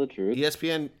though. Don't tell the truth.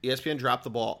 ESPN dropped the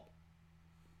ball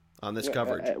on this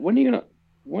coverage. When are you gonna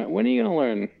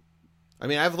learn? I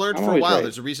mean, I've learned for a while. Right.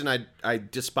 There's a reason I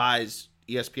despise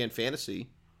ESPN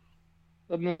fantasy.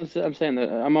 I'm saying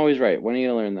that I'm always right. When are you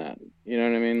gonna learn that? You know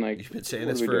what I mean? Like, you've been saying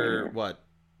this for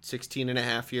 16 and a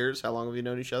half years? How long have you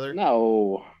known each other?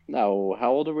 No.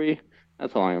 How old are we?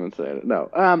 That's how long I've been saying it.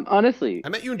 No. Honestly, I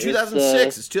met you in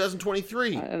 2006. It's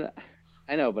 2023. I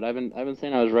know, but I've been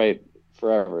saying I was right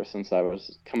forever since I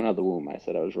was coming out of the womb. I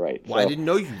said I was right. Well, I didn't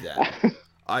know you that.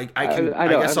 I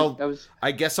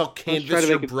guess I'll canvass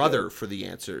your brother for the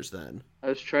answers then. I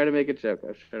was trying to make a joke.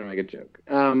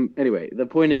 Anyway, the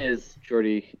point is,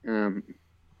 Jordy, I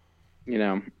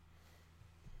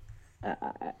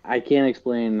can't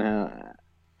explain how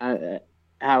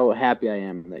happy I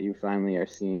am that you finally are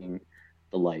seeing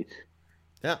the light.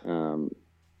 Yeah.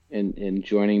 And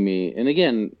joining me. And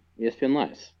again, ESPN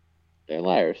lies. They're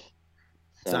liars. So,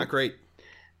 it's not great.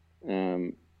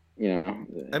 I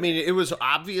mean, it was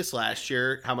obvious last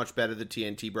year how much better the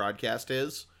TNT broadcast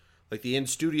is. Like, the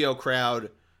in-studio crowd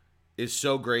is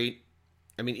so great.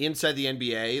 I mean, inside the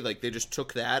NBA, like, they just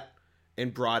took that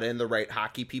and brought in the right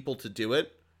hockey people to do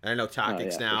it. And I know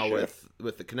Takic's now sure.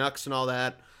 with the Canucks and all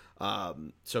that.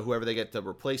 So whoever they get to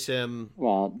replace him.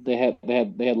 Well, they had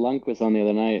Lundqvist on the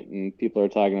other night, and people are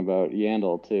talking about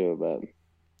Yandel too. But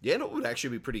Yandel would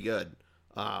actually be pretty good.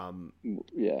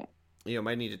 Yeah.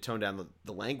 Might need to tone down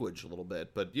the language a little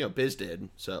bit, but Biz did,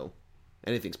 so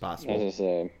anything's possible. As I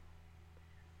say.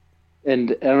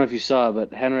 And I don't know if you saw,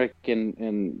 but Henrik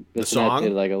and the song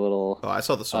did like a little. Oh, I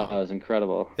saw the song. It was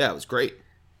incredible. Yeah, it was great.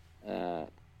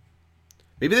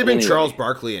 Maybe they bring Charles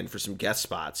Barkley in for some guest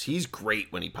spots. He's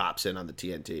great when he pops in on the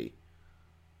TNT.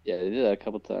 Yeah, they did that a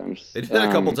couple times.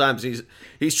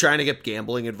 He's trying to get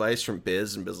gambling advice from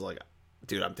Biz, and Biz is like,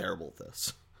 dude, I'm terrible at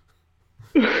this.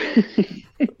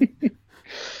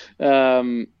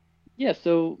 Yeah,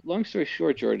 so long story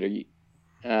short, George,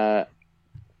 how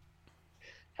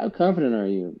confident are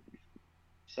you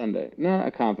Sunday?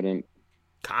 Not confident.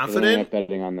 Confident? Not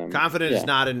betting on them. Confident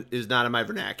is not in my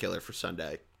vernacular for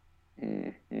Sunday.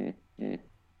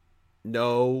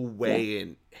 No way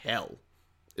in hell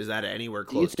is that anywhere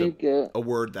close to a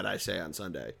word that I say on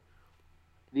Sunday.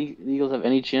 The Eagles have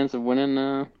any chance of winning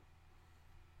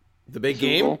The big Super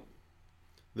game? Bowl?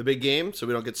 The big game, so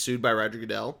we don't get sued by Roger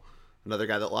Goodell, another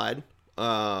guy that lied.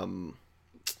 I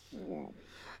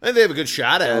think they have a good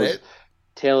shot at it.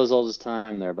 Tale as old as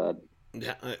time there, bud.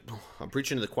 Yeah, I'm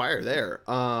preaching to the choir there.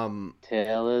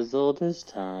 Tale as old as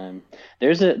time.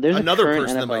 There's a Another current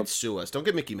person that might NFL sue us. Don't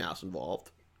get Mickey Mouse involved.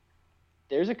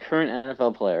 there's a current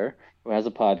NFL player who has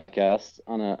a podcast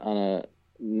on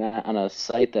a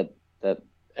site that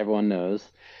everyone knows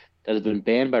that has been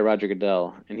banned by Roger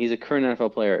Goodell, and he's a current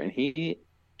NFL player, and he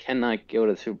cannot go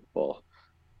to the Super Bowl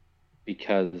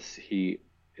because he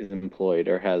is employed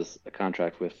or has a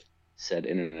contract with said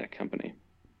internet company.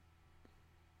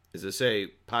 Is this a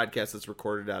podcast that's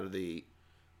recorded out of the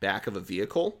back of a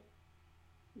vehicle?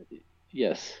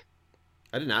 Yes.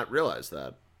 I did not realize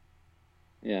that.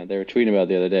 Yeah, they were tweeting about it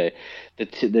the other day.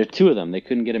 There are two of them. They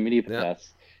couldn't get a media Yeah.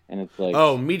 pass, and it's like,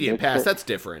 Oh, media they're pass. cur- That's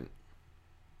different.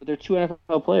 but they're two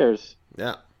NFL players,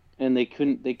 Yeah. and they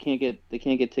can't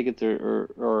get tickets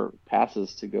or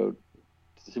passes to go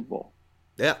to the Super Bowl.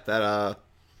 Yeah. That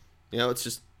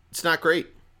it's not great.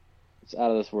 It's out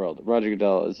of this world. Roger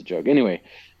Goodell is a joke. Anyway,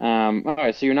 all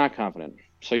right. So you're not confident.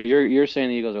 So you're saying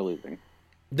the Eagles are losing.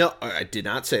 No, I did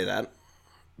not say that.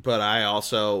 But I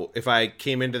also, if I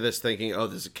came into this thinking, oh,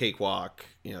 this is a cakewalk,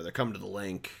 they're coming to the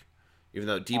link, even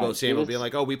though Debo right, Samuel being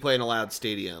like, oh, we play in a loud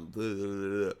stadium. Blah, blah,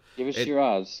 blah. Give us your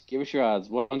odds. Give us your odds.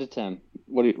 1 to 10.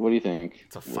 What do you think?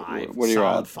 It's a 5. What are your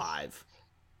solid odds? 5.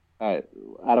 All right.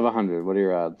 Out of 100, what are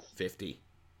your odds? 50.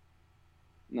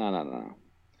 No.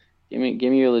 Give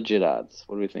me your legit odds.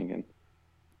 What are we thinking?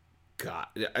 God,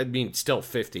 I mean, still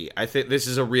 50. I think this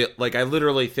is a real, I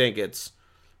literally think it's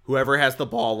whoever has the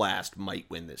ball last might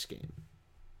win this game.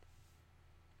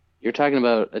 You're talking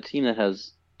about a team that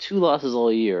has 2 losses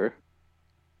all year.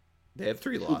 They have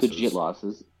 3 Two losses. legit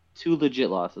losses. 2 legit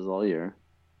losses all year.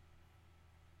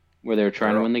 Where they were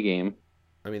trying to win the game.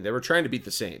 I mean, they were trying to beat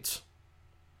the Saints.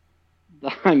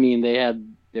 I mean, they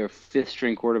had their fifth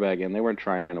string quarterback in. They weren't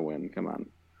trying to win. Come on.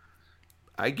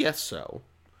 I guess so.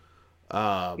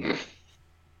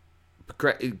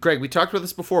 Greg, we talked about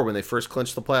this before when they first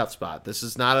clinched the playoff spot. This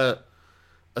is not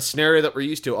a scenario that we're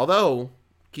used to. Although,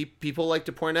 people like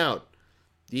to point out,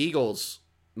 the Eagles,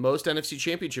 most NFC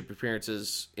Championship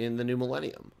appearances in the new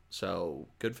millennium. So,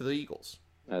 good for the Eagles.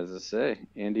 As I say,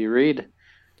 Andy Reid.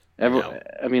 I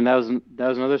mean, that was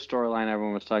another storyline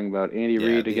everyone was talking about. Andy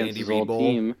Reid against his old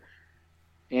team.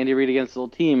 Andy Reid against the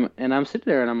old team. And I'm sitting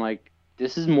there and I'm like,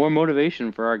 this is more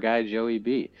motivation for our guy, Joey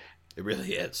B. It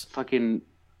really is. Fucking,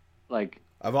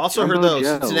 I've also heard, though,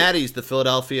 Cincinnati's the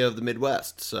Philadelphia of the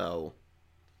Midwest, so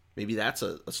maybe that's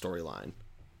a storyline.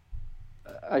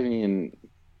 I mean,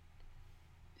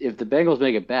 if the Bengals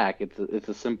make it back, it's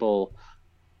a simple.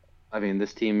 I mean,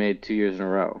 this team made 2 years in a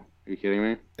row. Are you kidding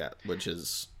me? Yeah, which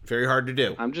is very hard to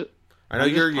do. I know I'm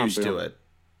you're just used to it.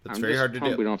 It's very hard to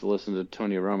do. We don't have to listen to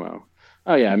Tony Romo.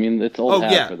 Oh yeah, I mean it's old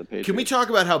hat for the Patriots. Can we talk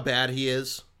about how bad he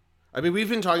is? I mean, we've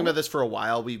been talking about this for a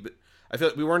while. I feel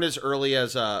like we weren't as early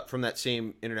as from that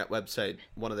same internet website,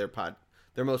 one of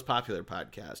their most popular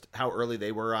podcast. How early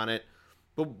they were on it,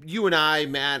 but you and I,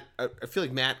 Matt, I feel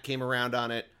like Matt came around on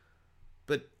it,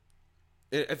 but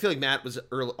I feel like Matt was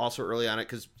also early on it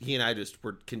because he and I just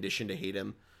were conditioned to hate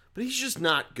him. But he's just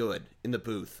not good in the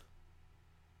booth.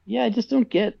 Yeah, I just don't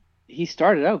get. He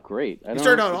started out great. He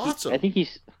started out awesome. I think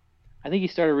he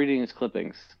started reading his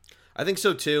clippings. I think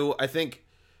so too. I think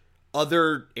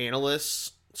other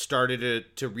analysts started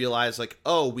to realize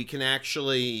we can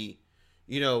actually,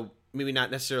 maybe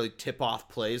not necessarily tip off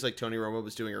plays like Tony Romo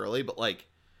was doing early, but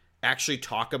actually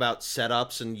talk about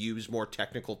setups and use more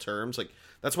technical terms.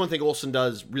 That's one thing Olsen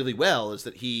does really well is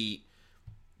that he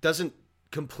doesn't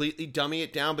completely dummy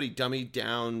it down, but he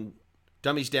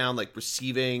dummies down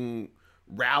receiving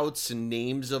routes and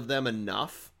names of them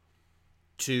enough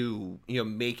to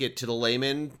make it to the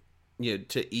layman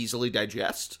to easily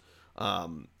digest.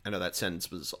 I know that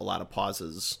sentence was a lot of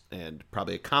pauses and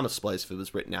probably a comma splice if it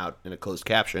was written out in a closed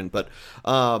caption, but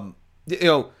but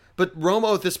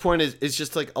Romo at this point is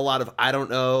just a lot of I don't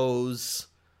knows,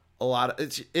 a lot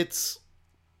of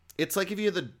it's like if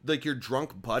you had your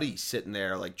drunk buddy sitting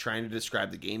there trying to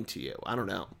describe the game to you. I don't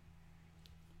know.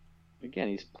 Again,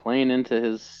 he's playing into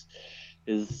his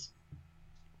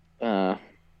I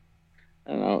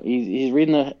don't know. He's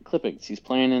reading the clippings. He's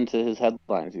playing into his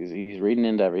headlines. He's reading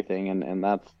into everything, and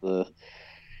that's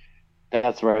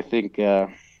where I think the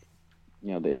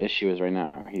issue is right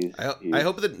now. I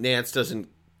hope that Nance doesn't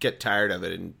get tired of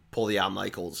it and pull the Al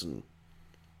Michaels and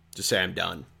just say I'm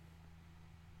done.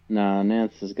 No,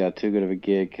 Nance has got too good of a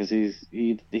gig because he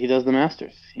does the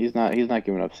Masters. He's not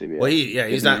giving up Well, CBS. he's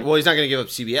Kidding not. me? Well, he's not going to give up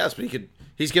CBS, but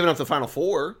he's giving up the Final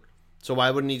Four. So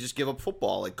why wouldn't he just give up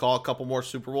football? Like call a couple more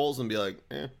Super Bowls and be like,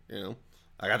 I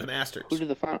got the Who Masters. did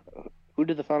the final? Who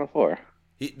did the Final Four?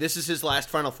 This is his last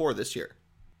Final Four this year.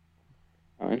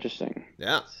 Oh, interesting.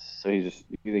 Yeah. So you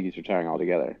think he's retiring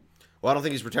altogether? Well, I don't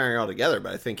think he's retiring altogether,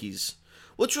 but I think he's.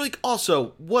 Well, it's really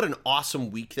also what an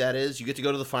awesome week that is. You get to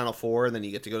go to the Final Four, and then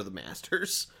you get to go to the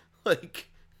Masters. Like,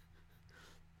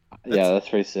 Yeah, that's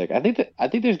pretty sick. I think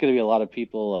there's going to be a lot of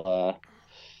people.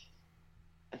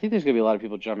 I think there's going to be a lot of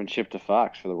people jumping ship to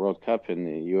Fox for the World Cup in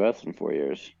the U.S. in 4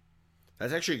 years.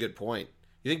 that's actually a good point.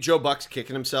 You think Joe Buck's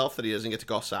kicking himself that he doesn't get to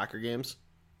call soccer games?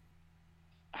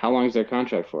 How long is their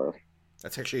contract for?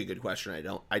 That's actually a good question.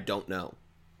 I don't know.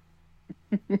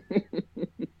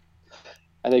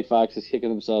 I think Fox is kicking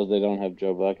themselves. They don't have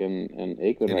Joe Buck and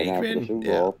Aikman And right now for the Aikman, Super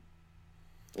yeah. Bowl.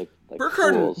 Like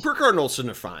Burkhardt, fools. Burkhardt and Olsen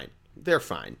are fine. They're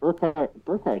fine.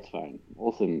 Burkhardt's fine.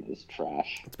 Olsen is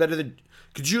trash. It's better than.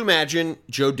 Could you imagine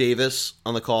Joe Davis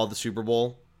on the call of the Super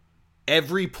Bowl?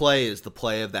 Every play is the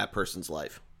play of that person's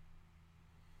life.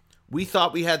 We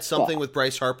thought we had something with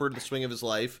Bryce Harper, the swing of his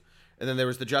life, and then there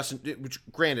was the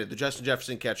granted, the Justin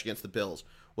Jefferson catch against the Bills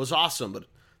was awesome, but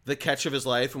the catch of his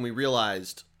life, and we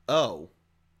realized, oh,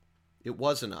 it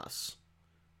wasn't us.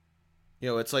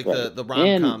 It's like Right. the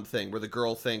rom-com thing where the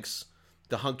girl thinks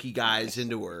the hunky guy's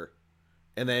into her,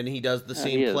 and then he does the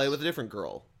same play with a different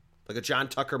girl. Like a John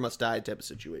Tucker Must Die type of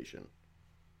situation.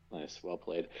 Nice, well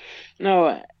played. No,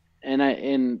 I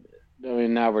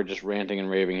mean now we're just ranting and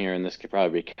raving here, and this could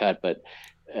probably be cut, but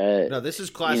No, this is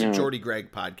classic Jordy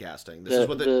Gregg podcasting.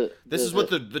 This is what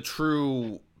the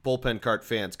true bullpen cart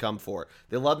fans come for.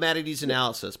 They love Matty D's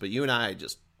analysis, but you and I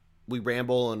we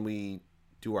ramble and we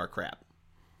do our crap.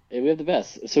 we have the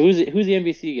best. So who's the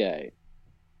NBC guy?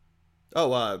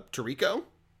 Oh, Tirico?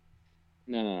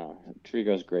 No.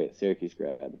 Trigo's great. Syracuse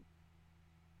grad.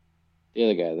 The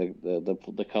other guy,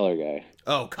 the color guy.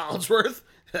 Oh, Collinsworth?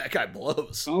 That guy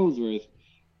blows. Collinsworth.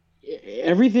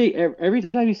 Every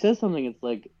time he says something, it's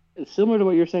like it's similar to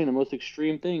what you're saying. The most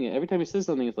extreme thing. Every time he says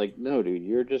something, it's like, no, dude,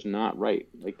 you're just not right.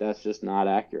 Like that's just not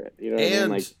accurate. You know what I mean?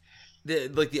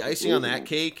 Like the icing on that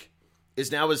cake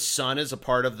is now his son is a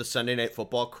part of the Sunday Night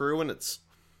Football crew, and it's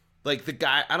like the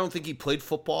guy. I don't think he played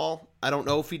football. I don't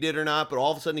know if he did or not, but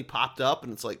all of a sudden he popped up,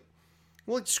 and it's like,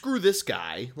 well, screw this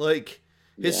guy. Like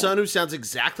his son, who sounds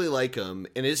exactly like him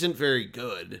and isn't very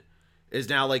good, is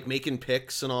now like making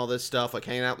picks and all this stuff, like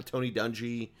hanging out with Tony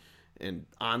Dungy and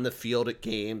on the field at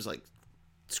games. Like,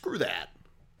 screw that.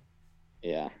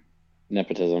 Yeah,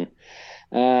 nepotism.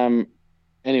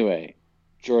 Anyway,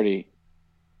 Jordy.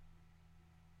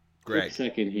 Greg. Quick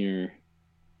second here.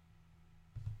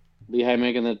 Lehigh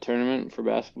making the tournament for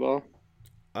basketball?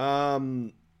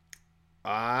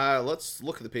 Let's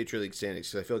look at the Patriot League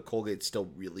standings because I feel like Colgate's still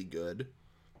really good,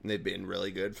 and they've been really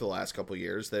good for the last couple of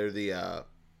years. They're they're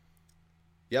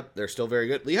still very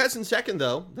good. Lehigh's in second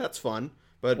though. That's fun,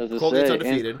 but Colgate's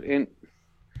undefeated.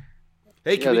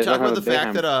 Hey, can we talk about the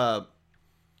fact that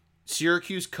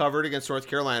Syracuse covered against North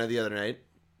Carolina the other night,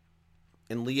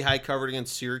 and Lehigh covered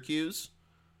against Syracuse?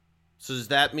 So does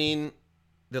that mean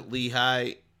that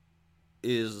Lehigh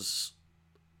is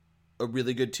a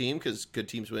really good team because good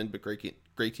teams win, but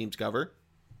great teams cover?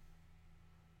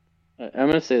 I'm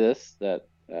going to say this, that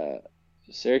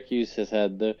Syracuse has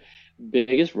had the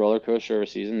biggest roller coaster of a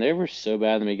season. They were so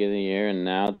bad in the beginning of the year, and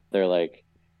now they're like,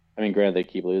 I mean, granted, they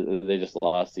keep losing. They just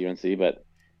lost to UNC, but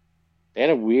they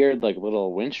had a weird, like,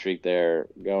 little win streak there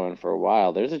going for a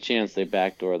while. There's a chance they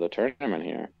backdoor the tournament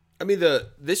here. I mean,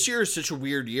 this year is such a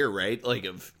weird year, right? Like,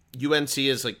 if UNC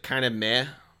is, like, kind of meh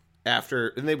after,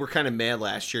 and they were kind of meh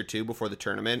last year, too, before the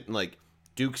tournament, and, like,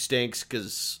 Duke stinks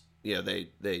because, they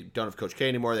don't have Coach K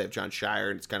anymore. They have John Shire,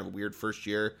 and it's kind of a weird first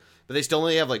year. But they still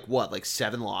only have, like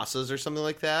 7 losses or something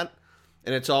like that.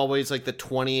 And it's always, like, the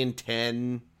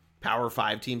 20-10 Power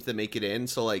 5 teams that make it in.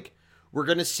 So, like, we're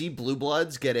going to see Blue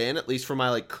Bloods get in, at least from my,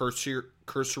 like,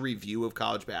 cursory view of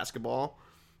college basketball.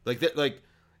 Like,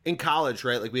 in college,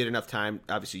 right, like, we had enough time.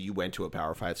 Obviously, you went to a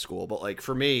Power 5 school. But, like,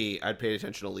 for me, I'd paid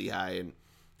attention to Lehigh and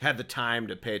had the time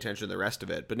to pay attention to the rest of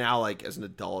it. But now, like, as an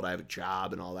adult, I have a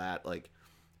job and all that. Like,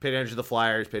 pay attention to the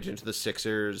Flyers, pay attention to the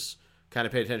Sixers, kind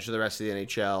of pay attention to the rest of the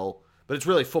NHL. But it's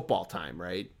really football time,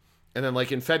 right? And then,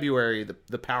 like, in February,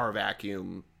 the power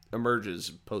vacuum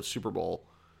emerges post-Super Bowl.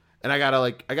 And I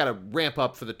gotta ramp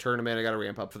up for the tournament. I gotta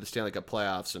ramp up for the Stanley Cup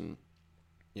playoffs and,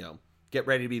 get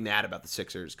ready to be mad about the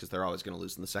Sixers because they're always going to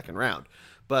lose in the second round.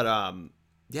 But,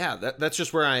 that's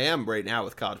just where I am right now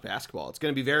with college basketball. It's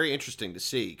going to be very interesting to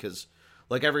see because,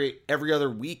 like every other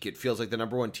week, it feels like the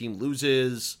number one team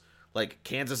loses. Like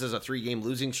Kansas has a 3-game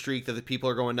losing streak that the people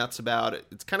are going nuts about.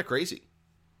 It's kind of crazy.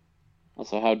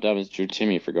 Also, how dumb is Drew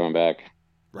Timmy for going back?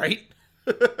 Right?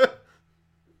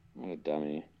 What a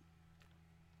dummy.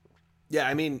 Yeah,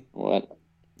 I mean, what?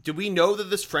 Did we know that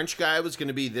this French guy was going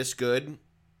to be this good?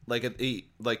 Like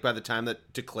by the time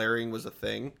that declaring was a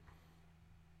thing?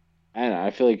 I don't know.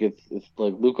 I feel like it's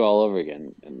like Luke all over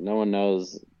again, and no one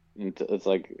knows. It's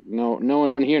like no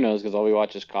one here knows because all we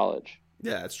watch is college.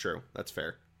 Yeah, that's true. That's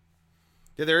fair.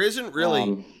 Yeah, there isn't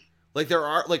really like there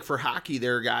are like for hockey,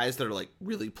 there are guys that are like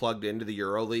really plugged into the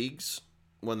Euro leagues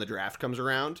when the draft comes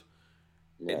around.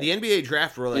 Right. The NBA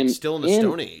draft, we're like still in the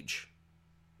Stone Age.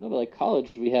 No, but like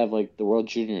college, we have like the World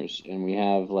Juniors, and we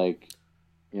have like,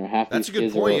 half. That's a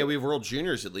good point. Yeah, we have World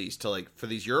Juniors at least to like for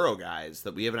these Euro guys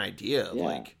that we have an idea of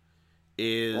like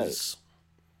is. Right.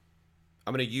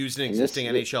 I'm going to use an existing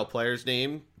NHL player's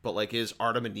name, but like is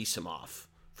Artem Anisimov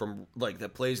from like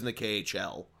that plays in the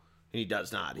KHL, and he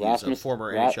does not. He's a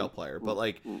former NHL player, but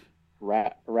like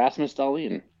Rasmus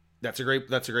Dahlin. That's a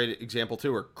great example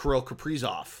too. Or Kirill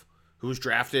Kaprizov, who was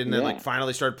drafted and then like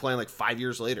finally started playing like 5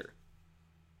 years later.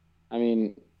 I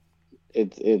mean,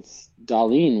 it's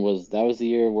Dahlin was the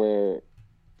year where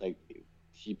like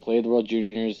he played the World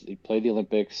Juniors, he played the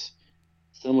Olympics.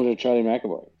 Similar to Charlie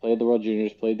McAvoy, played the World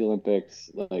Juniors, played the Olympics.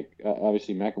 Like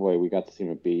obviously McAvoy, we got to see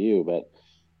him at BU, but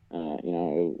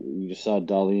you just saw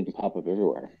Dahlin pop up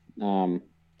everywhere. Was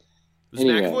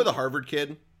McAvoy the Harvard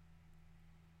kid?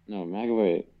 No,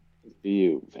 McAvoy is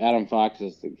BU. Adam Fox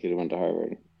is the kid who went to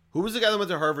Harvard. Who was the guy that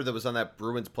went to Harvard that was on that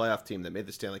Bruins playoff team that made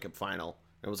the Stanley Cup final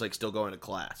and was like still going to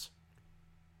class?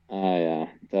 Oh yeah,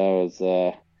 that was.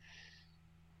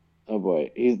 Oh boy,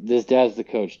 his dad's the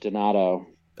coach, Donato.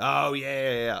 Oh,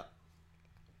 yeah.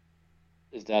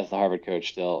 His dad's the Harvard coach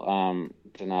still.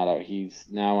 Donato. He's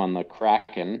now on the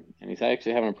Kraken, and he's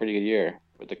actually having a pretty good year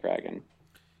with the Kraken.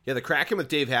 Yeah, the Kraken with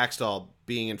Dave Haxtell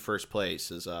being in first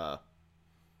place is the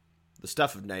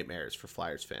stuff of nightmares for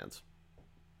Flyers fans.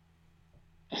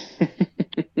 Dave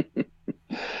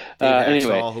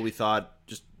Haxtell, who we thought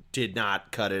just did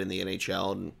not cut it in the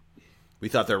NHL, and we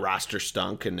thought their roster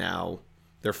stunk, and now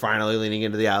they're finally leaning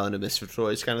into the Island of Misfit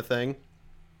Toys kind of thing.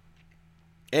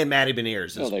 And Matty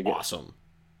Beniers is awesome.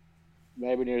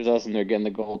 Matty Beniers is awesome. They're getting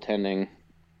the goaltending.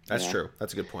 That's true.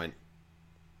 That's a good point.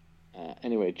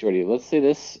 Anyway, Jordy, let's say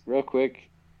this real quick.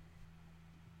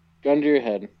 Gun to your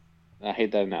head. I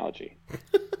hate that analogy.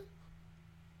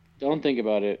 Don't think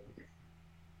about it.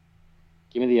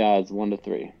 Give me the odds 1 to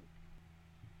 3.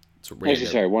 It's random. Actually,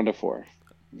 sorry, 1 to 4.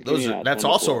 That's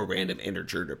also a random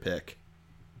integer pick.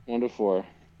 1 to 4.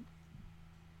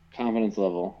 Confidence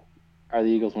level. Are the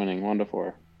Eagles winning? 1 to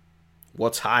 4.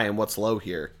 What's high and what's low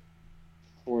here?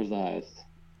 4 is the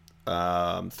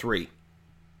highest. 3.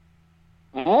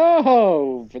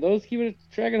 Oh, for those keeping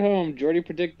track at home, Jordy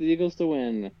predicted the Eagles to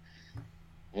win.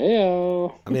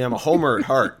 Heyo. I mean, I'm a homer at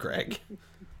heart, Greg.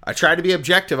 I try to be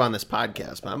objective on this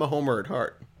podcast, but I'm a homer at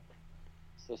heart.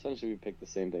 So essentially, we picked the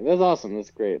same thing. That's awesome.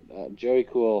 That's great. Joey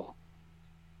Cool.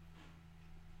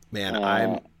 Man,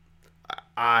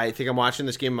 I think I'm watching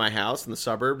this game in my house in the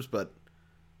suburbs, but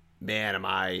man, am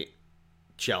I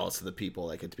jealous of the people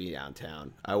that get to be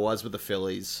downtown. I was with the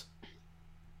Phillies.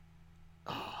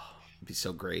 Oh, it'd be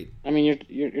so great. I mean,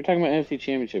 you're talking about NFC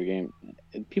Championship game.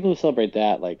 People who celebrate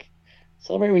that, like,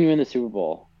 celebrate when you win the Super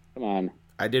Bowl. Come on.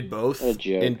 I did both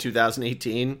in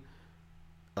 2018.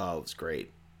 Oh, it was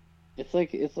great. That's the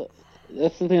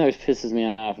thing that always pisses me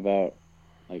off about,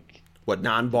 like, what,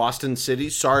 non-Boston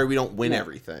cities? Sorry, we don't win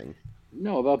everything.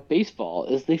 No, about baseball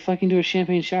is they fucking do a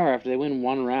champagne shower after they win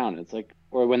one round. It's like,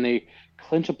 or when they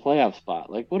clinch a playoff spot.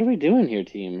 Like, what are we doing here,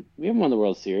 team? We haven't won the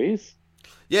World Series.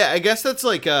 Yeah, I guess that's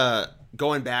like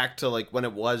going back to like when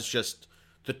it was just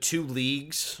the two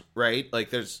leagues, right? Like,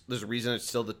 there's a reason it's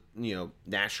still the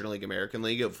National League, American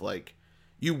League of like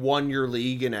you won your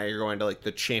league and now you're going to like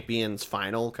the champions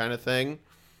final kind of thing.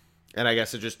 And I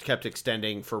guess it just kept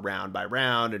extending for round by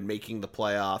round and making the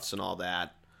playoffs and all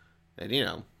that. And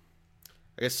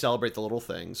I guess celebrate the little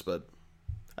things, but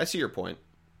I see your point.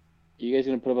 You guys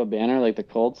gonna put up a banner like the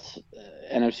Colts,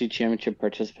 NFC Championship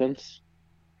participants?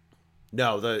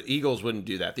 No, the Eagles wouldn't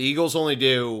do that. The Eagles only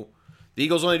do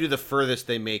the furthest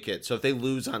they make it. So if they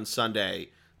lose on Sunday,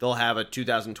 they'll have a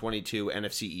 2022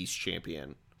 NFC East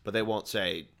champion, but they won't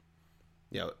say,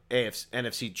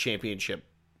 NFC Championship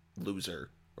loser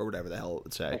or whatever the hell it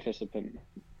would say.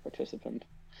 Participant.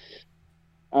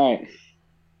 All right,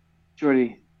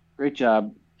 Jordy. Great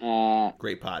job.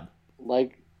 Great pod.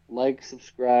 Like,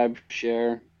 subscribe,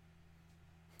 share.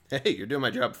 Hey, you're doing my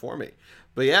job for me.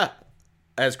 But yeah,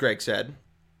 as Greg said,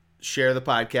 share the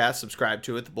podcast, subscribe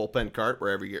to it, the Bullpen Cart,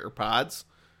 wherever you get your pods.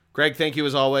 Greg, thank you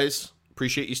as always.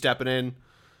 Appreciate you stepping in.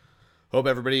 Hope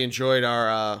everybody enjoyed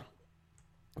our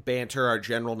banter, our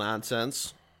general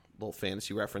nonsense. Little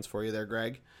fantasy reference for you there,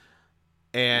 Greg.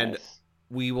 And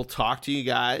we will talk to you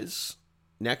guys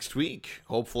next week,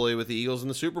 hopefully with the Eagles in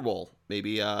the Super Bowl.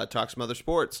 Maybe talk some other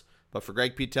sports. But for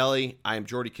Greg Pitelli, I am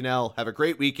Jordy Cannell. Have a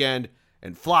great weekend,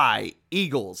 and fly,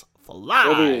 Eagles,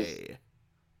 fly!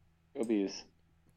 Go Bees.